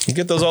 You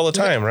get those all the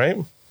time, right?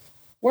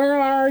 Where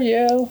are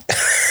you?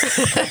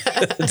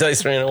 The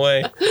dice ran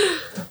away.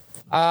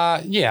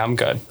 Yeah, I'm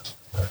good.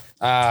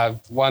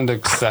 1 to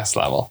success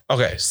level.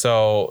 Okay,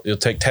 so you'll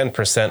take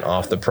 10%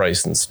 off the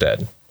price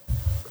instead.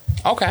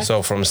 Okay.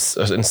 So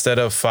instead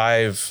of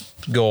 5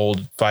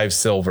 gold, 5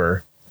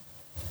 silver.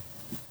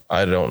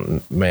 I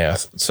don't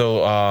math.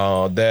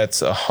 So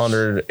that's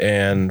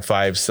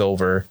 105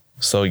 silver.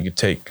 So you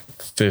take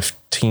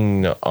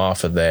 15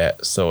 off of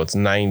that. So it's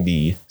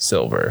 90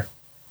 silver.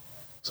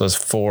 So it's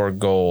 4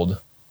 gold,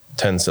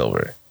 10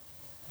 silver.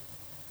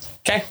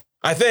 Okay.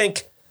 I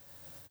think.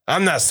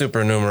 I'm not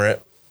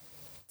supernumerate.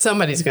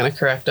 Somebody's going to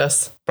correct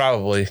us.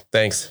 Probably.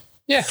 Thanks.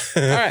 Yeah.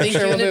 All right. Thank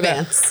Sure, you we'll in do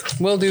advance.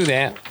 that. We'll do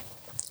that.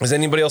 Does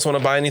anybody else want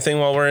to buy anything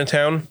while we're in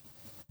town?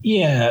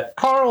 Yeah,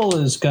 Carl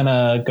is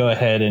gonna go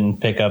ahead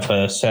and pick up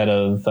a set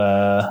of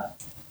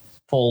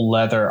full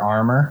leather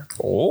armor.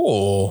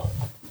 Oh,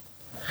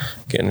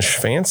 getting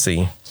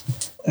fancy.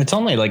 It's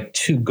only like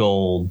 2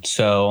 gold,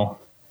 so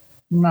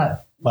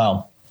not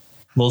well.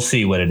 We'll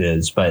see what it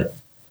is, but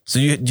So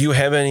do you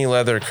have any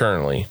leather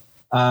currently?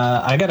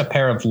 I got a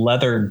pair of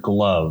leather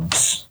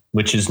gloves,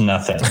 which is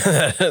nothing.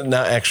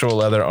 Not actual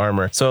leather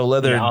armor. So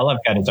leather. Yeah, all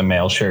I've got is a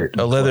mail shirt.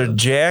 A leather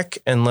jack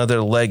and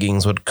leather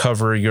leggings would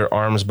cover your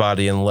arms,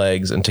 body, and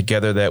legs, and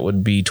together that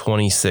would be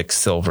 26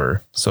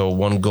 silver. So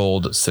 1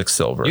 gold, 6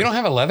 silver. You don't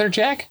have a leather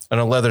jack? And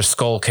a leather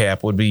skull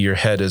cap would be your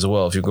head as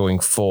well if you're going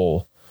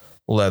full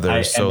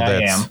leather. So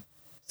that's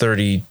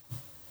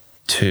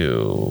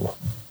 32.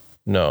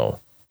 No,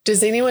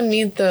 Does anyone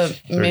need the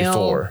 34.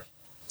 mail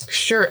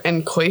shirt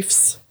and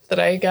coifs that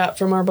I got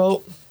from our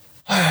boat?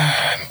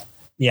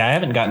 Yeah, I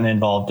haven't gotten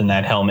involved in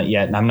that helmet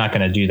yet, and I'm not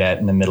going to do that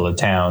in the middle of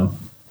town.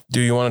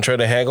 Do you want to try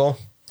to haggle?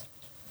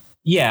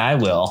 Yeah, I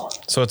will.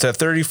 So it's at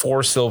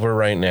 34 silver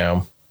right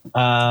now.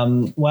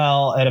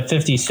 Well, at a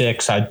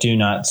 56, I do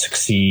not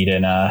succeed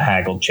in a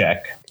haggle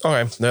check.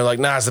 Okay. They're like,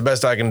 nah, it's the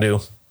best I can do.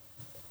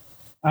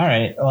 All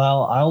right.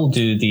 Well, I'll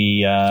do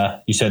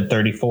the, you said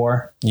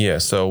 34? Yeah.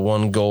 So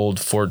 1 gold,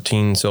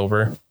 14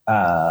 silver.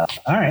 All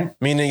right.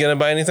 Mina, you going to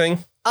buy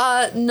anything?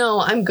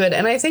 No, I'm good.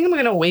 And I think I'm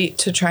going to wait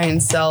to try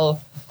and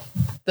sell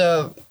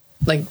the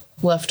like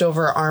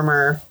leftover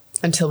armor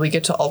until we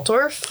get to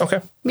Altdorf.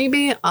 Okay.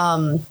 Maybe.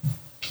 And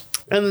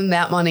then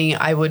that money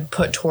I would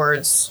put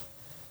towards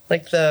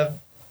like the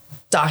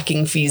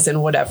docking fees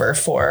and whatever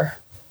for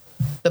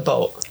the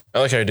boat. I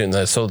like how you're doing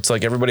that. So it's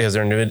like everybody has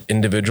their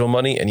individual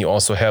money, and you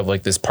also have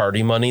like this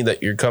party money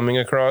that you're coming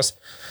across.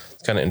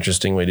 It's kind of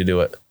interesting way to do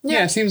it.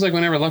 Yeah, it seems like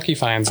whenever Lucky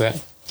finds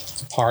it,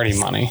 it's party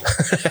money.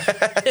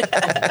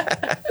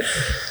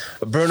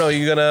 Bruno,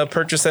 you gonna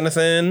purchase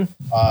anything?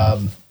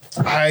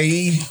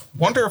 I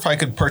wonder if I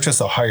could purchase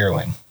a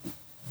hireling.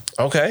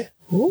 Okay.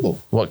 Ooh.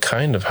 What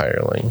kind of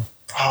hireling?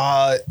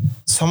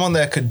 Someone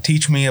that could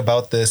teach me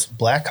about this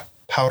black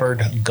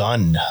powdered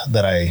gun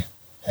that I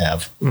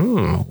have.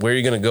 Where are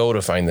you gonna go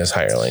to find this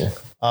hireling?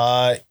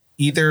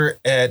 Either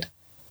at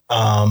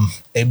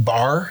a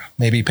bar,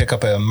 maybe pick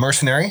up a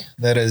mercenary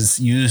that has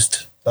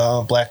used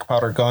black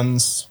powder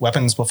guns,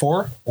 weapons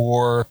before,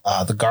 or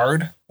the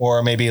guard,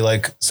 or maybe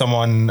like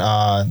someone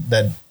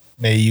that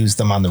may use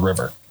them on the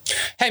river.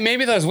 Hey,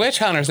 maybe those witch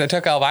hunters that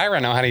took Elvira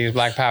know how to use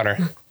black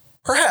powder.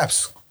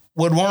 Perhaps.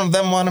 Would one of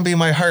them want to be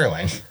my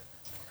hireling?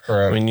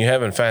 I mean, you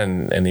haven't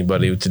found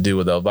anybody to do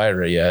with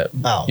Elvira yet.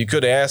 Oh. You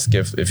could ask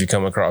if you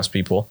come across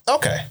people.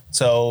 Okay.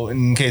 So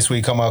in case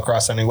we come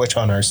across any witch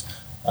hunters,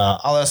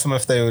 I'll ask them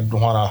if they would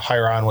want to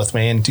hire on with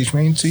me and teach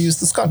me to use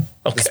this gun.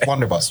 This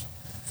blunderbuss.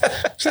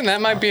 So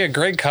that might be a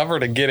great cover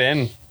to get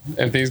in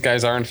if these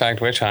guys are in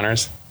fact witch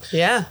hunters.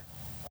 Yeah.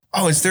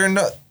 Oh, is there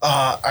no?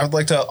 I would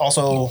like to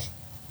also.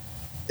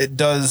 It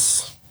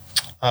does.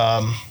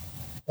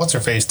 What's her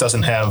face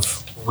doesn't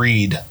have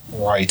read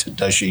right,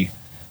 does she,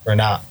 or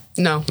not?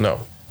 No.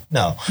 No.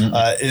 No.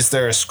 Is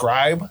there a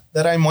scribe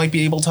that I might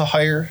be able to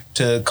hire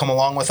to come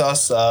along with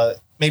us?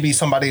 Maybe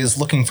somebody is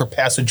looking for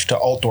passage to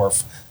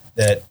Altdorf.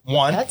 That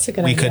one, That's a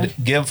good we idea. could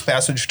give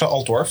passage to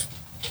Altdorf,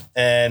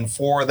 and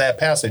for that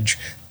passage,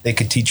 they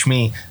could teach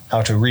me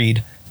how to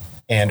read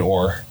and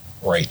or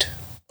write.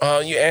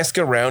 You ask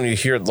around, you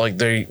hear like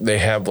they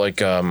have like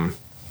a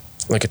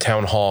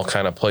town hall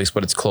kind of place,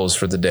 but it's closed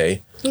for the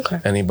day. Okay.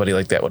 Anybody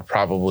like that would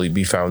probably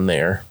be found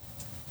there.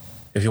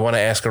 If you want to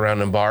ask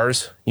around in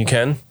bars, you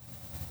can.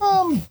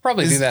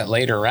 Probably do that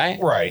later, right?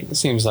 Right. It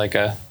seems like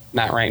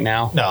not right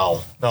now. No,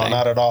 Thing.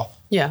 not at all.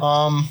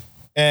 Yeah.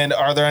 And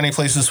are there any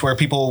places where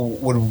people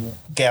would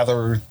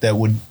gather that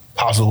would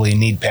possibly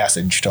need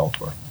passage to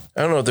Altdorf?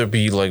 I don't know if there'd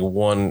be like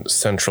one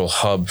central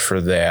hub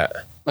for that.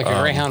 Like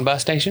a Greyhound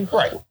bus station?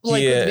 Right.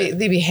 Like yeah. would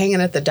they'd be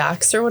hanging at the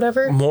docks or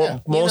whatever.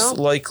 Most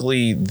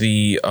likely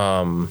the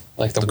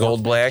Like the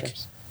Gold Black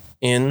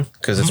Inn,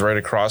 because it's right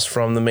across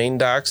from the main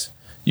docks.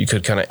 You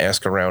could kind of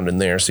ask around in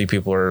there, see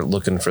people are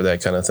looking for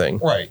that kind of thing.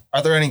 Right.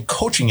 Are there any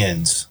coaching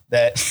inns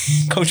that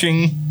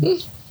coaching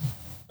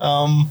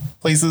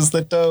places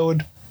that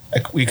would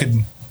like we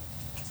could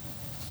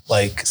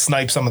like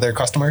snipe some of their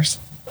customers?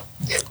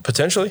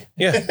 Potentially,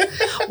 yeah.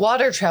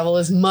 Water travel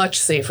is much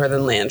safer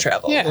than land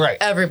travel. Yeah. Right.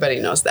 Everybody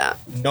knows that.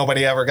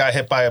 Nobody ever got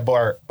hit by a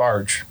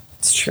barge.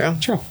 It's true.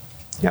 True.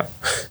 Yep.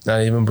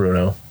 Not even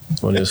Bruno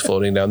when he was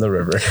floating down the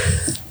river.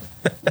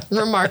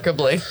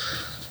 Remarkably.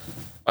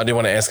 Do you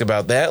want to ask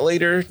about that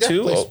later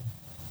too? please. Oh.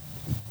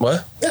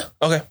 What? Yeah.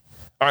 Okay.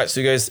 All right,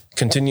 so you guys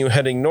continue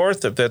heading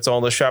north. If that's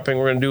all the shopping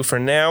we're going to do for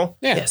now.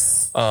 Yeah.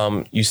 Yes.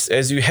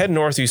 As you head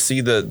north, you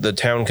see the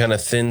town kind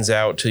of thins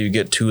out till you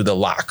get to the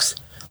locks.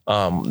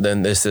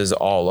 Then this is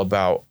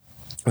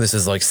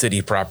like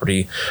city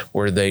property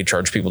where they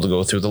charge people to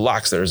go through the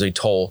locks. There's a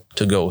toll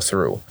to go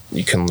through.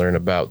 You can learn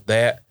about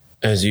that.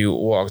 As you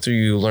walk through,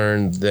 you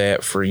learn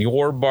that for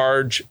your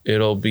barge,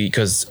 it'll be,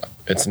 because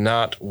it's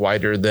not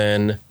wider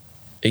than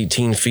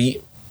 18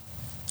 feet.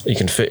 You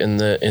can fit in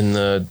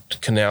the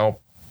canal,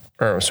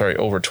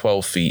 over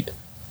 12 feet.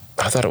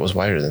 I thought it was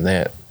wider than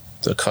that,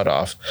 the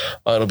cutoff.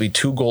 It'll be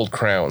 2 gold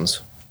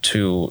crowns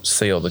to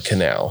sail the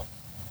canal.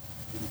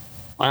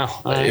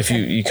 Wow. If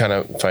you kind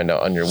of find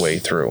out on your way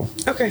through.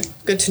 Okay,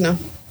 good to know.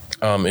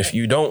 If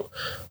you don't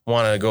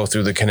want to go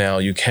through the canal,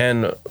 you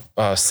can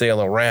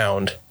sail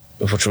around,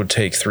 which would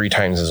take 3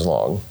 times as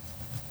long.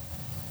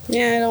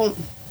 Yeah, I don't.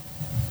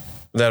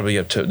 That'll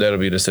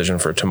be a decision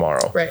for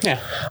tomorrow. Right.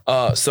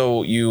 Yeah.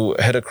 So you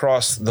head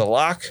across the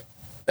lock.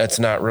 That's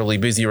not really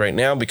busy right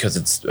now because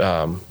it's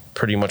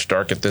pretty much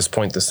dark at this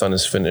point. The sun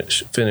is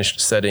finished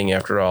setting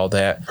after all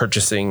that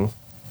purchasing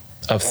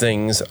of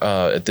things.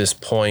 At this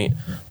point,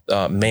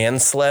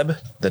 Mansleb,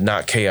 the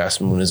not chaos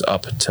moon, is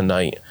up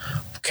tonight,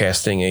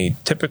 casting a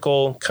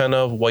typical kind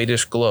of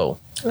whitish glow.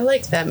 I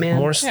like that, man.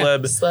 More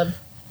Sleb. Sleb.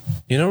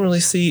 You don't really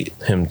see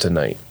him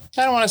tonight.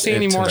 I don't want to see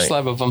any more Tonight.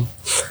 slab of them.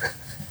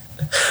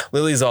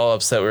 Lily's all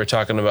upset. We were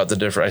talking about the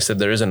different. I said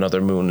there is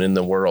another moon in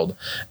the world,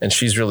 and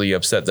she's really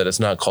upset that it's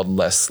not called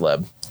less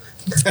Sleb.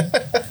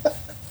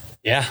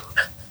 Yeah.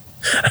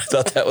 I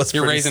thought that was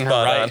You're pretty raising her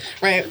spot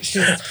right. Right.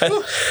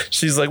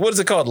 She's like, "What is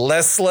it called?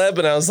 Less Sleb?"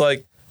 And I was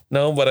like,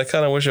 "No, but I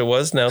kind of wish it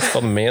was. Now it's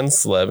called Man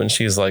Sleb." And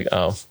she's like,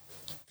 "Oh,"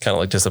 kind of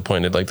like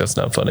disappointed. Like that's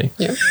not funny.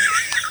 Yeah.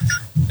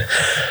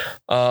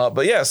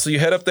 But yeah, so you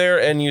head up there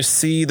and you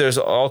see there's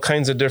all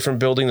kinds of different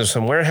buildings. There's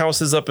some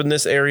warehouses up in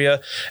this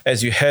area.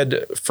 As you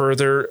head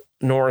further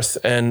north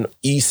and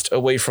east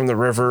away from the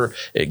river,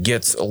 it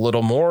gets a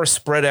little more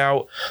spread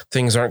out.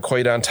 Things aren't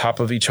quite on top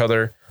of each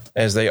other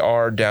as they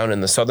are down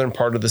in the southern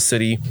part of the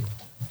city.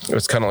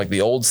 It's kind of like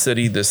the old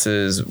city. This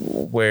is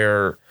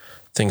where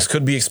things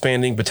could be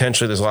expanding.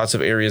 Potentially there's lots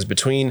of areas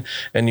between,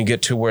 and you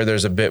get to where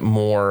there's a bit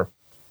more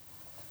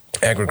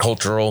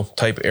agricultural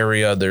type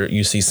area. There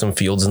you see some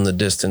fields in the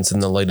distance in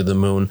the light of the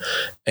moon,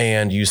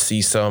 and you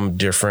see some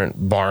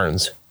different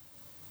barns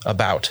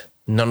about.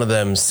 None of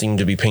them seem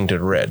to be painted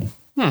red.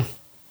 Do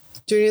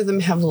any of them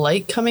have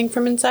light coming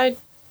from inside?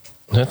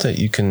 Not that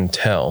you can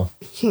tell.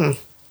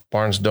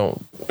 Barns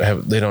don't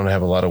have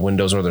a lot of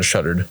windows, or they're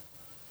shuttered.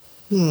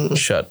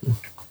 Shut.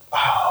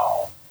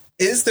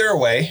 Is there a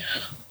way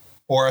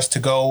for us to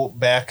go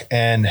back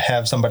and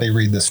have somebody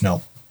read this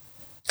note?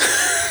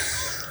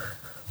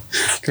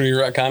 Can we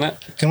retcon it?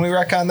 Can we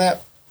retcon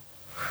that?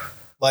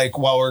 Like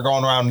while we're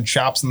going around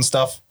shops and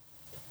stuff?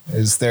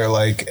 Is there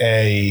like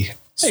a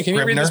Hey, can you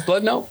read scrivener? this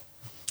blood note?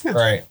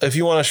 Right. If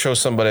you want to show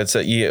somebody, it's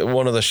at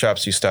one of the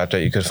shops you stopped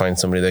at, you could find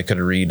somebody that could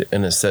read,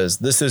 and it says,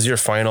 "This is your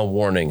final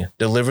warning.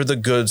 Deliver the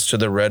goods to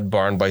the Red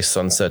Barn by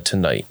sunset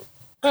tonight."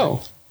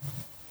 Oh.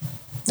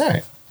 All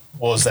right.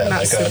 What was that? Not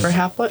like super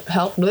help. that's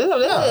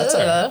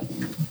all right.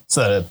 Is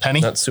that a penny?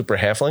 Not super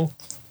halfling.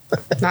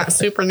 Not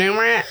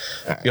supernumerate.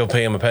 You'll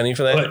pay him a penny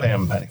for that? What? Pay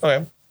him a penny.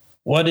 Okay.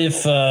 What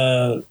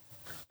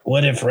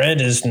if red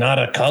is not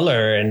a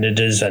color and it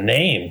is a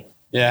name?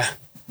 Yeah.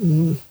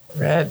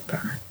 Red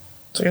barn.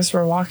 So I guess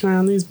we're walking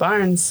around these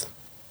barns.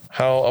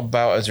 How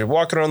about as you're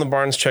walking around the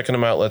barns, checking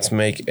them out, let's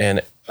make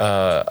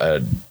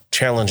a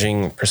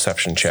challenging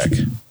perception check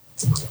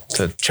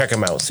to check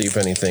them out, see if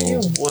anything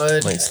You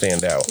would. might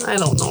stand out. I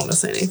don't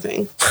notice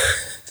anything.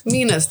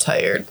 Mina's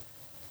tired.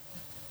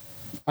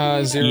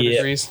 0 Yeah.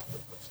 degrees.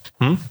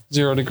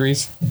 0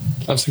 degrees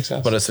of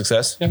success. But a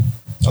success. Yep.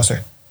 Oh,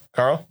 sorry.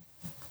 Carl?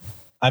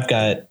 I've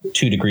got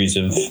 2 degrees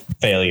of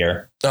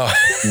failure, Oh,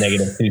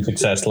 -2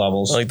 success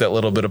levels. I like that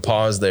little bit of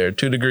pause there.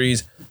 2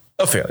 degrees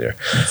of failure.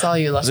 That's all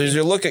you So left. as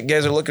you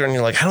guys are looking and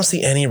you're like, I don't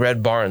see any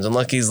red barns. And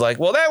Lucky's like,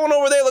 well, that one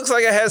over there looks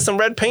like it has some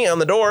red paint on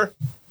the door.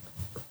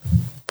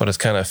 But it's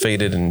kind of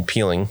faded and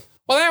peeling.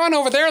 Well, that one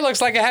over there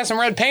looks like it has some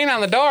red paint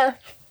on the door.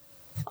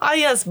 Ah,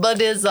 yes,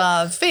 but is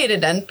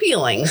faded and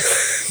peeling.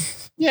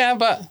 Yeah,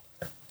 but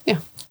Yeah.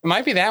 it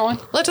might be that one.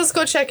 Let us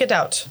go check it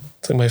out.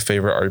 It's like my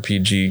favorite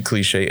RPG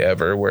cliche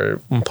ever, where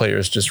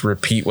players just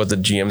repeat what the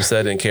GM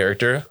said in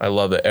character. I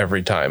love it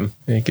every time.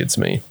 It gets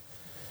me.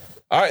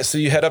 All right, so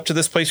you head up to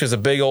this place. There's a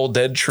big old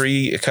dead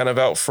tree kind of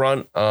out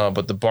front,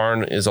 but the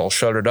barn is all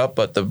shuttered up.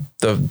 But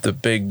the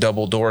big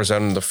double doors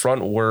out in the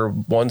front were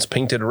once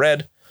painted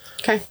red,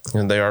 Okay.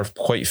 and they are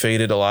quite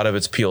faded. A lot of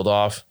it's peeled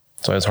off,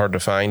 so it's hard to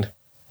find.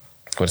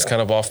 But it's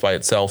kind of off by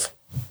itself.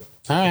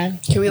 All right.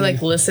 Can we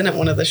listen at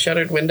one of the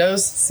shuttered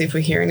windows, see if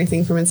we hear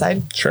anything from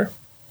inside? Sure.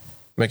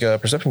 Make a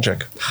perception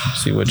check.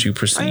 See what you I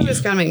perceive.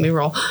 just gotta make me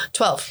roll.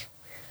 12.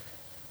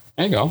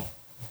 There you go.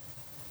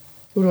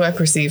 What do I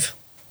perceive?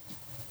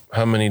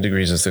 How many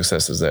degrees of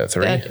success is that?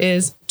 3? That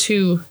is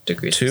 2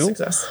 degrees 2? of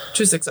success.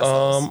 2 success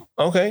levels.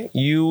 Okay.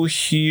 You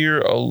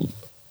hear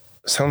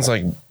sounds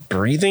like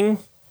breathing,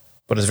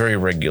 but it's very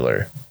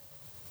regular.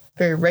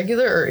 Very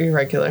regular or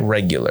irregular?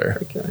 Regular.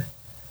 Regular.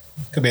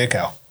 Could be a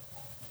cow.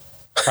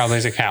 Probably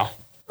is a cow.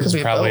 It's be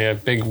a probably boat. a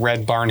big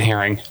red barn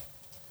herring.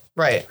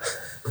 Right.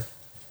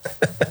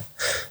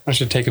 I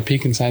should take a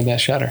peek inside that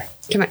shutter.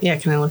 Can I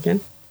look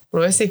in?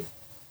 What do I see?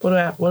 What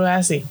do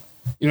I see?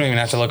 You don't even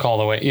have to look all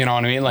the way. You know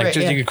what I mean? Like, Right,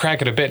 just yeah. you could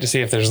crack it a bit to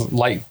see if there's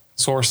light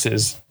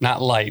sources,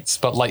 not lights,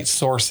 but light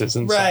sources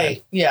inside.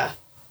 Right. Yeah.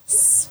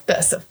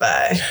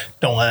 Specify.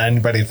 Don't let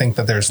anybody think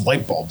that there's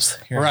light bulbs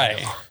here.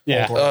 Right.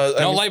 Yeah. I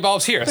No mean- light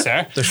bulbs here,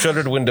 sir. The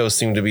shuttered windows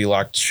seem to be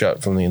locked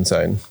shut from the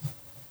inside.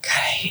 God, I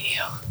hate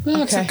you.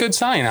 That's Okay. a good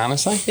sign,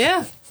 honestly.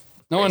 Yeah.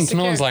 No one's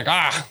secure. like,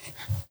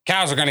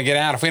 cows are going to get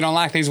out if we don't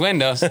lock these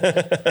windows.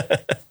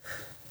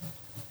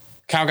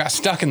 Cow got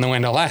stuck in the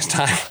window last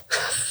time.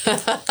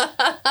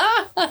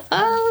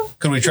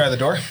 Could we try the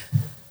door?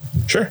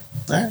 Sure.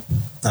 All right.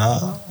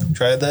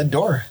 Try the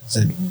door. Is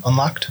it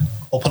unlocked?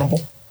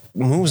 Openable?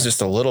 Moves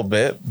just a little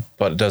bit,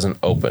 but it doesn't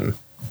open.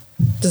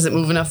 Does it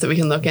move enough that we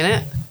can look in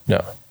it?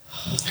 No.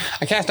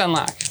 I cast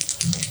unlock.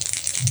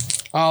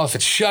 Oh, if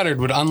it's shuttered,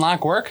 would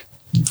unlock work?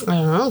 I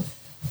don't know.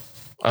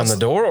 On the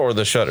door or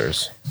the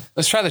shutters?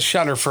 Let's try the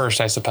shutter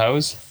first, I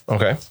suppose.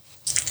 Okay.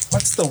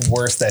 What's the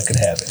worst that could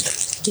happen?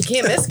 You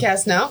can't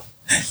miscast now.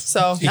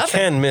 So You nothing.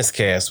 can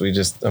miscast.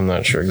 I'm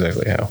not sure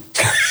exactly how.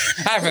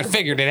 I haven't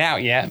figured it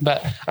out yet,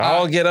 but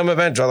I'll get them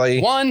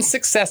eventually. 1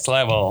 success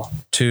level.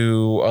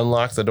 To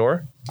unlock the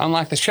door?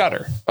 Unlock the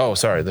shutter. Oh,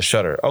 sorry, the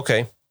shutter.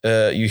 Okay.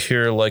 You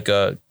hear like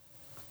a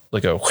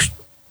whoosh.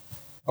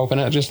 Open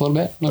it just a little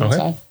bit. Look Okay.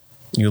 inside.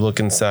 You look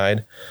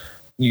inside.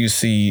 You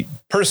see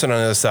person on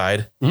the other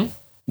side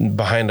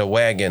behind a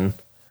wagon,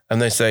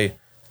 and they say,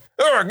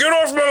 "Oh, get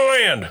off my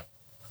land!" And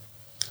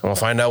we'll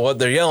find out what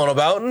they're yelling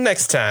about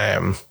next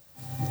time.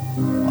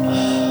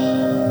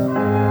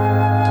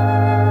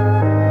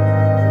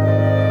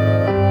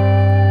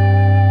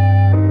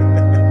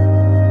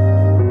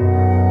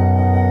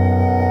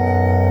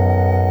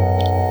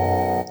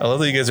 I love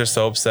that you guys are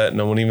so upset.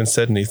 No one even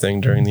said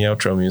anything during the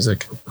outro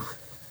music.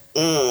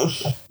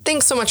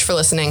 Thanks so much for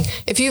listening.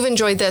 If you've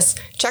enjoyed this,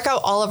 check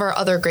out all of our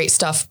other great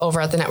stuff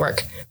over at the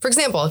network. For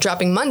example,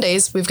 dropping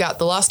Mondays, we've got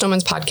the Lost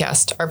Omens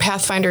podcast, our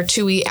Pathfinder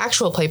 2e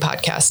actual play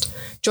podcast.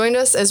 Join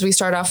us as we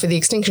start off with the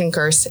Extinction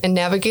Curse and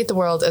navigate the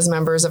world as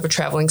members of a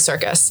traveling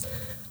circus.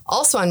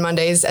 Also on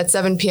Mondays at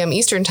 7 p.m.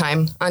 Eastern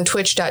Time on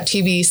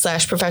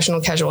twitch.tv/professional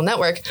casual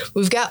network,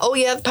 we've got Oh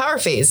Yeah, the Power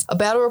Phase, a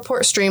battle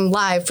report stream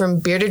live from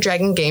Bearded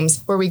Dragon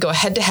Games where we go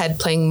head to head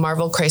playing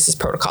Marvel Crisis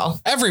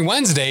Protocol. Every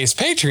Wednesday is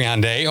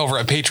Patreon Day over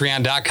at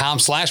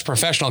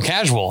patreon.com/professional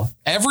casual.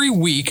 Every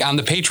week on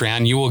the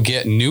Patreon, you will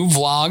get new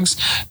vlogs,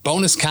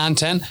 bonus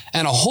content,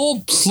 and a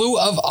whole slew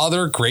of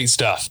other great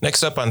stuff.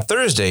 Next up on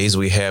Thursdays,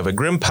 we have a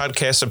grim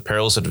podcast of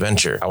Perilous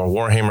Adventure, our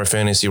Warhammer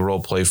Fantasy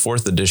Roleplay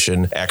 4th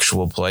Edition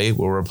actual play,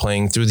 where we're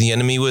playing through The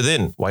Enemy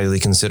Within, widely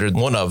considered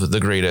one of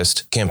the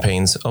greatest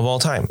campaigns of all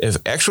time. If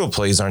actual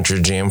plays aren't your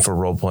jam for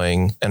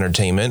role-playing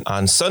entertainment,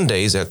 on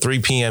Sundays at 3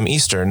 p.m.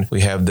 Eastern,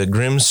 we have the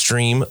Grim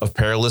Stream of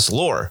Perilous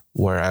Lore,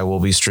 where I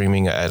will be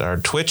streaming at our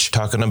Twitch,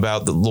 talking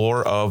about the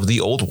lore of the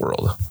old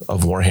world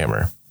of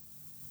Warhammer.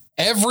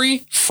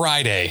 Every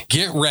Friday,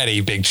 get ready,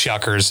 big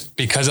chuckers,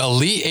 because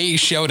Elite 8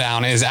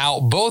 Showdown is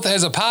out both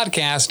as a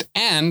podcast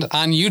and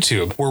on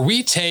YouTube, where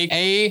we take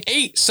a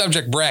 8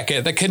 subject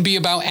bracket that could be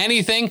about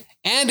anything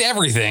and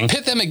everything,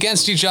 pit them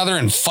against each other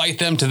and fight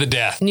them to the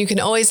death. And you can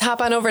always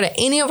hop on over to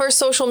any of our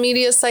social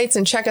media sites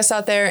and check us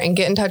out there and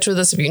get in touch with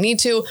us if you need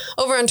to.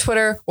 Over on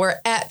Twitter, we're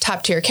at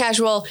Top Tier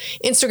Casual.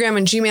 Instagram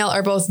and Gmail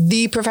are both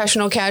The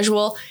Professional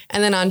Casual.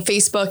 And then on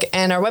Facebook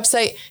and our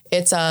website,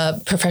 it's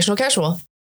Professional Casual.